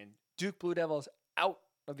are tuning in, Duke Blue Devils out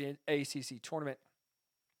of the ACC tournament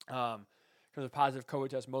because of positive COVID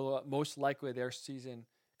test. Most likely their season,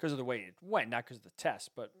 because of the way it went, not because of the test,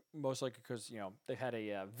 but most likely because they've had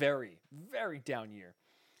a very, very down year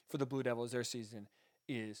for the Blue Devils. Their season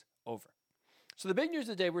is over. So the big news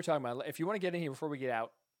of the day we're talking about, if you want to get in here before we get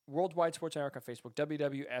out, Worldwide Sports Network on Facebook,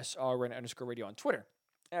 WWSRN_radio on Twitter,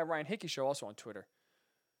 and Ryan Hickey Show also on Twitter.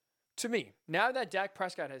 To me, now that Dak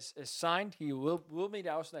Prescott has signed, he will be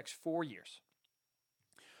Dallas the next 4 years.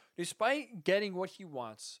 Despite getting what he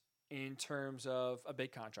wants in terms of a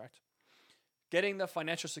big contract, getting the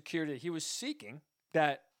financial security he was seeking,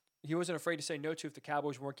 that he wasn't afraid to say no to if the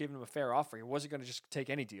Cowboys weren't giving him a fair offer. He wasn't going to just take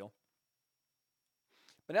any deal.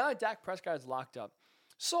 But now that Dak Prescott is locked up,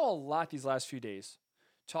 saw a lot these last few days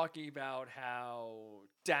talking about how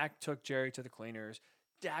Dak took Jerry to the cleaners.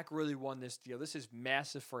 Dak really won this deal. This is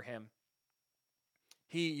massive for him.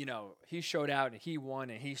 He showed out and he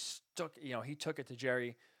won and he took it to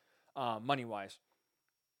Jerry money-wise.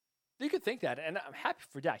 You could think that, and I'm happy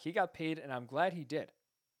for Dak. He got paid, and I'm glad he did.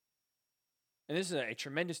 And this is a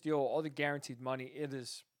tremendous deal. All the guaranteed money.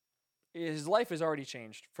 His life has already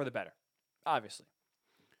changed for the better, obviously.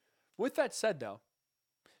 With that said, though,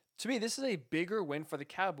 to me, this is a bigger win for the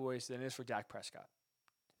Cowboys than it is for Dak Prescott.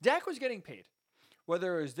 Dak was getting paid.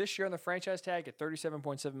 Whether it was this year on the franchise tag at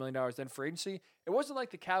 $37.7 million, then free agency, it wasn't like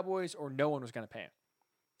the Cowboys or no one was going to pay him.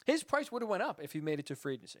 His price would have went up if he made it to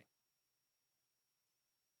free agency.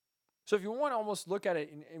 So if you want to almost look at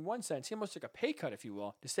it in one sense, he almost took a pay cut, if you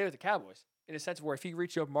will, to stay with the Cowboys. In a sense of where if he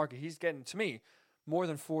reached the open market, he's getting, to me, more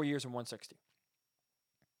than 4 years and $160.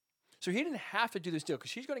 So he didn't have to do this deal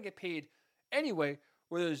because he's going to get paid anyway,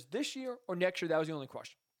 whether it's this year or next year. That was the only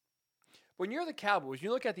question. When you're the Cowboys,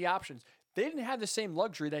 you look at the options. They didn't have the same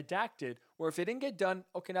luxury that Dak did, where if it didn't get done,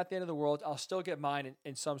 okay, not the end of the world, I'll still get mine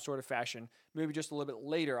in some sort of fashion, maybe just a little bit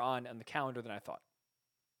later on the calendar than I thought.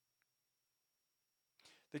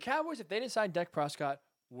 The Cowboys, if they didn't sign Dak Prescott,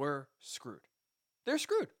 were screwed. They're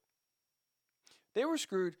screwed. They were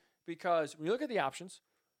screwed because when you look at the options,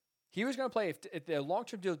 he was going to play, if the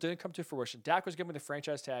long-term deal didn't come to fruition, Dak was given the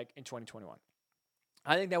franchise tag in 2021.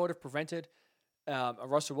 I think that would have prevented a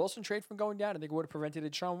Russell Wilson trade from going down. I think it would have prevented a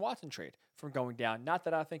Deshaun Watson trade from going down. Not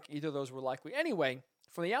that I think either of those were likely. Anyway,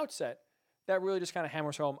 from the outset, that really just kind of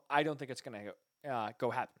hammers home, I don't think it's going to go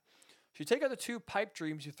happen. So you take out the two pipe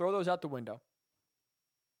dreams, you throw those out the window.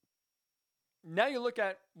 Now you look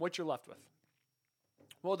at what you're left with.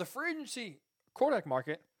 Well, the free agency quarterback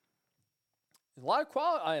market is a lot of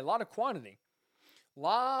quality, a lot of quantity, a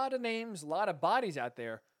lot of names, a lot of bodies out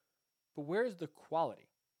there. But where's the quality?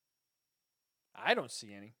 I don't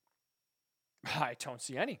see any. I don't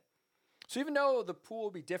see any. So even though the pool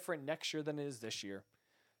will be different next year than it is this year,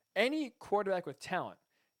 any quarterback with talent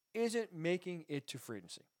isn't making it to free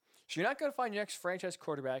agency. So you're not going to find your next franchise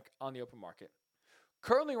quarterback on the open market.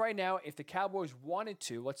 Currently, right now, if the Cowboys wanted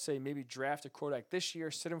to, let's say maybe draft a quarterback this year,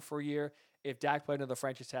 sit him for a year, if Dak played another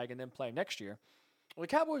franchise tag and then play next year, well, the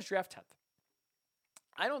Cowboys draft 10th.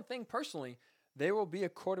 I don't think, personally, there will be a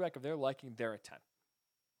quarterback of their liking there at 10.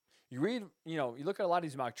 You read, you look at a lot of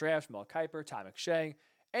these mock drafts, Mel Kiper, Ty McShay,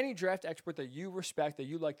 any draft expert that you respect, that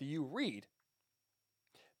you like, that you read,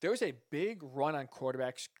 there's a big run on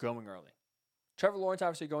quarterbacks going early. Trevor Lawrence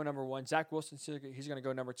obviously going number 1. Zach Wilson, he's going to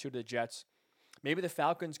go number 2 to the Jets. Maybe the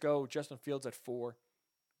Falcons go Justin Fields at 4.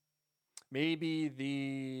 Maybe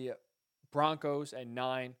the Broncos at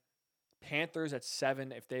 9. Panthers at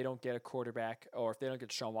 7 if they don't get a quarterback, or if they don't get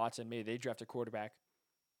Deshaun Watson, maybe they draft a quarterback.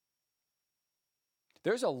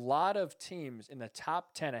 There's a lot of teams in the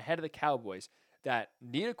top 10 ahead of the Cowboys that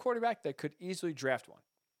need a quarterback that could easily draft one.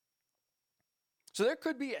 So there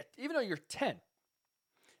could be, even though you're 10,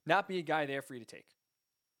 not be a guy there for you to take.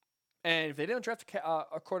 And if they don't draft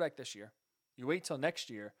a quarterback this year, you wait till next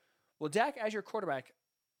year. Well, Dak, as your quarterback,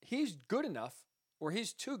 he's good enough, or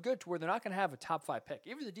he's too good to where they're not going to have a top 5 pick.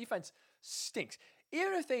 Even if the defense stinks,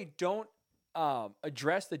 even if they don't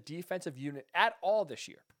address the defensive unit at all this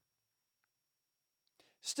year,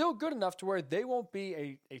 still good enough to where they won't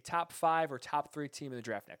be a top 5 or top 3 team in the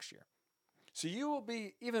draft next year. So you will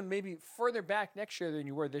be even maybe further back next year than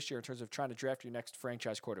you were this year in terms of trying to draft your next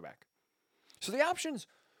franchise quarterback. So the options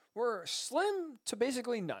were slim to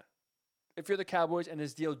basically none if you're the Cowboys and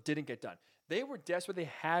this deal didn't get done. They were desperate. They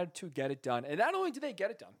had to get it done. And not only did they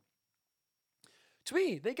get it done, to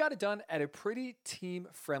me, they got it done at a pretty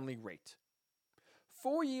team-friendly rate.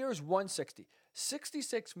 4 years, $160.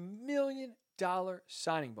 $66 million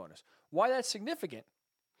signing bonus. Why that's significant?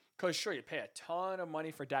 Because sure, you pay a ton of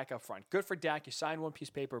money for Dak up front. Good for Dak. You sign one piece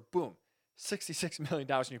of paper, boom, $66 million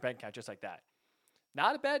in your bank account just like that.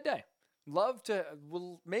 Not a bad day.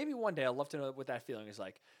 Maybe one day I'll love to know what that feeling is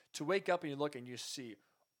like. To wake up and you look and you see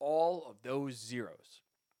all of those zeros.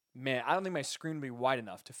 Man, I don't think my screen will be wide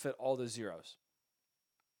enough to fit all the zeros.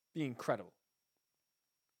 Be incredible.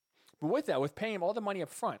 But with that, with paying him all the money up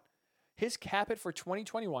front, his cap hit for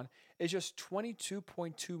 2021 is just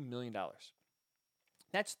 $22.2 million.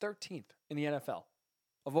 That's 13th in the NFL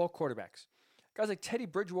of all quarterbacks. Guys like Teddy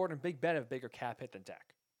Bridgewater and Big Ben have a bigger cap hit than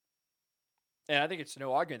Dak. And I think it's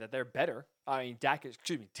no argument that they're better. I mean, Dak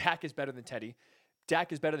is better than Teddy.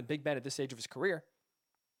 Dak is better than Big Ben at this stage of his career.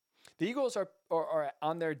 The Eagles are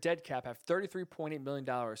on their dead cap, have $33.8 million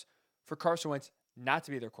for Carson Wentz not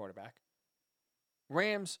to be their quarterback.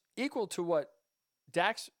 Rams equal to what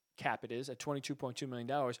Dak's cap it is at $22.2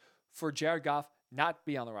 million for Jared Goff not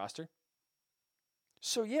be on the roster.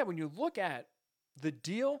 So yeah, when you look at the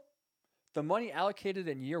deal, the money allocated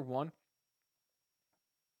in year one,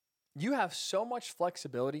 you have so much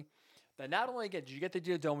flexibility that not only did you get the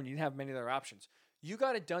deal done when you didn't have many other options, you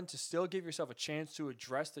got it done to still give yourself a chance to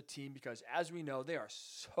address the team because as we know, there are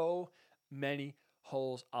so many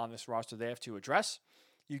holes on this roster they have to address.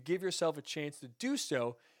 You give yourself a chance to do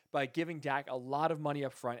so by giving Dak a lot of money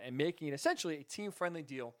up front and making it essentially a team-friendly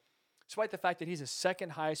deal, despite the fact that he's the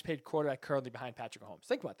second highest paid quarterback currently behind Patrick Mahomes.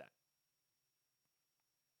 Think about that.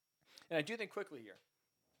 And I do think quickly here,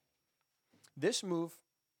 this move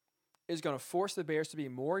is going to force the Bears to be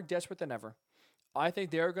more desperate than ever. I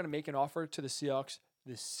think they're going to make an offer to the Seahawks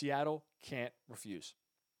the Seattle can't refuse.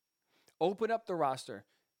 Open up the roster.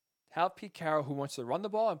 Have Pete Carroll, who wants to run the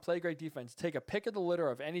ball and play great defense, take a pick of the litter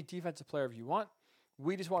of any defensive player if you want.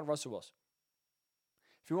 We just want Russell Wilson.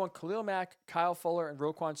 If you want Khalil Mack, Kyle Fuller, and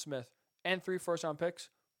Roquan Smith, and 3 first-round picks,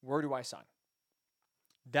 where do I sign?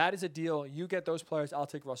 That is a deal. You get those players, I'll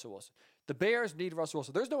take Russell Wilson. The Bears need Russell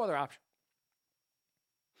Wilson. There's no other option.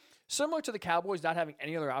 Similar to the Cowboys not having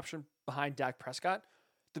any other option behind Dak Prescott,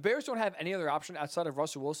 the Bears don't have any other option outside of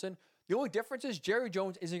Russell Wilson. The only difference is Jerry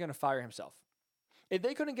Jones isn't going to fire himself. If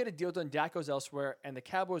they couldn't get a deal done, Dak goes elsewhere, and the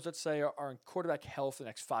Cowboys, let's say, are in quarterback hell for the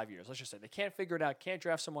next 5 years. Let's just say they can't figure it out, can't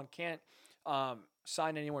draft someone, can't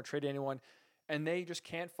sign anyone, trade anyone, and they just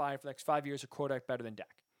can't find for the next 5 years a quarterback better than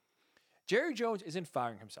Dak. Jerry Jones isn't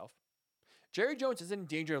firing himself. Jerry Jones is in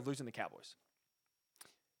danger of losing the Cowboys.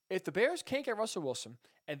 If the Bears can't get Russell Wilson,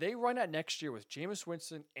 and they run out next year with Jameis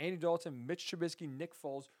Winston, Andy Dalton, Mitch Trubisky, Nick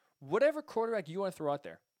Foles, whatever quarterback you want to throw out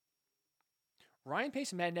there, Ryan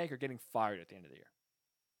Pace and Matt Nagy are getting fired at the end of the year.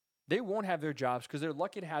 They won't have their jobs because they're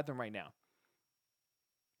lucky to have them right now.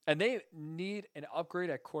 And they need an upgrade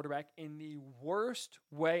at quarterback in the worst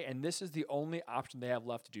way, and this is the only option they have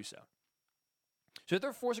left to do so. So if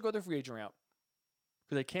they're forced to go their free agent route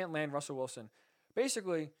because they can't land Russell Wilson,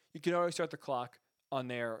 basically, you can already start the clock on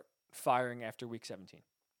their firing after week 17.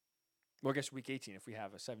 Well, I guess week 18 if we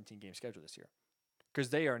have a 17-game schedule this year. Because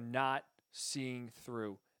they are not seeing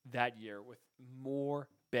through that year with more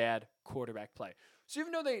bad quarterback play. So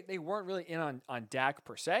even though they weren't really in on Dak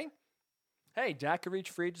per se, hey, Dak could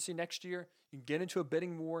reach free agency next year. You can get into a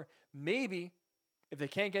bidding war. Maybe if they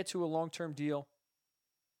can't get to a long-term deal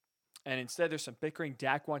and instead there's some bickering,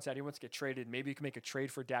 Dak wants out, he wants to get traded, maybe you can make a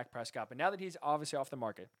trade for Dak Prescott. But now that he's obviously off the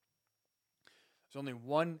market, there's only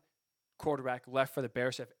one quarterback left for the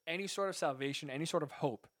Bears to have any sort of salvation, any sort of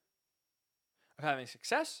hope of having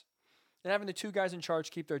success and having the two guys in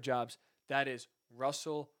charge keep their jobs. That is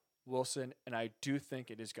Russell Wilson, and I do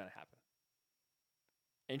think it is going to happen.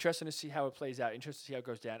 Interesting to see how it plays out. Interesting to see how it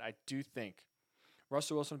goes down. I do think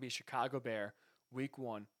Russell Wilson will be a Chicago Bear week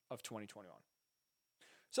 1 of 2021.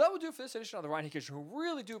 So that will do it for this edition of the Ryan Hickey Show.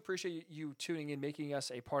 Really do appreciate you tuning in, making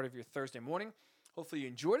us a part of your Thursday morning. Hopefully you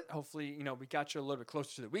enjoyed it. Hopefully, we got you a little bit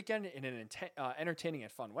closer to the weekend in an entertaining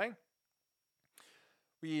and fun way.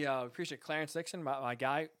 We appreciate Clarence Nixon, my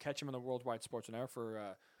guy. Catch him on the Worldwide Sports Network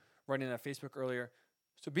for running on Facebook earlier.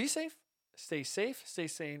 So be safe, stay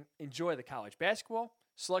sane, enjoy the college basketball.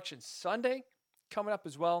 Selection Sunday coming up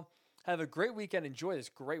as well. Have a great weekend. Enjoy this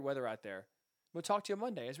great weather out there. We'll talk to you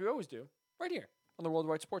Monday, as we always do, right here on the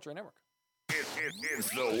Worldwide Sports Radio Network. It's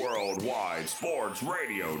the Worldwide Sports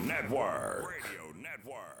Radio Network.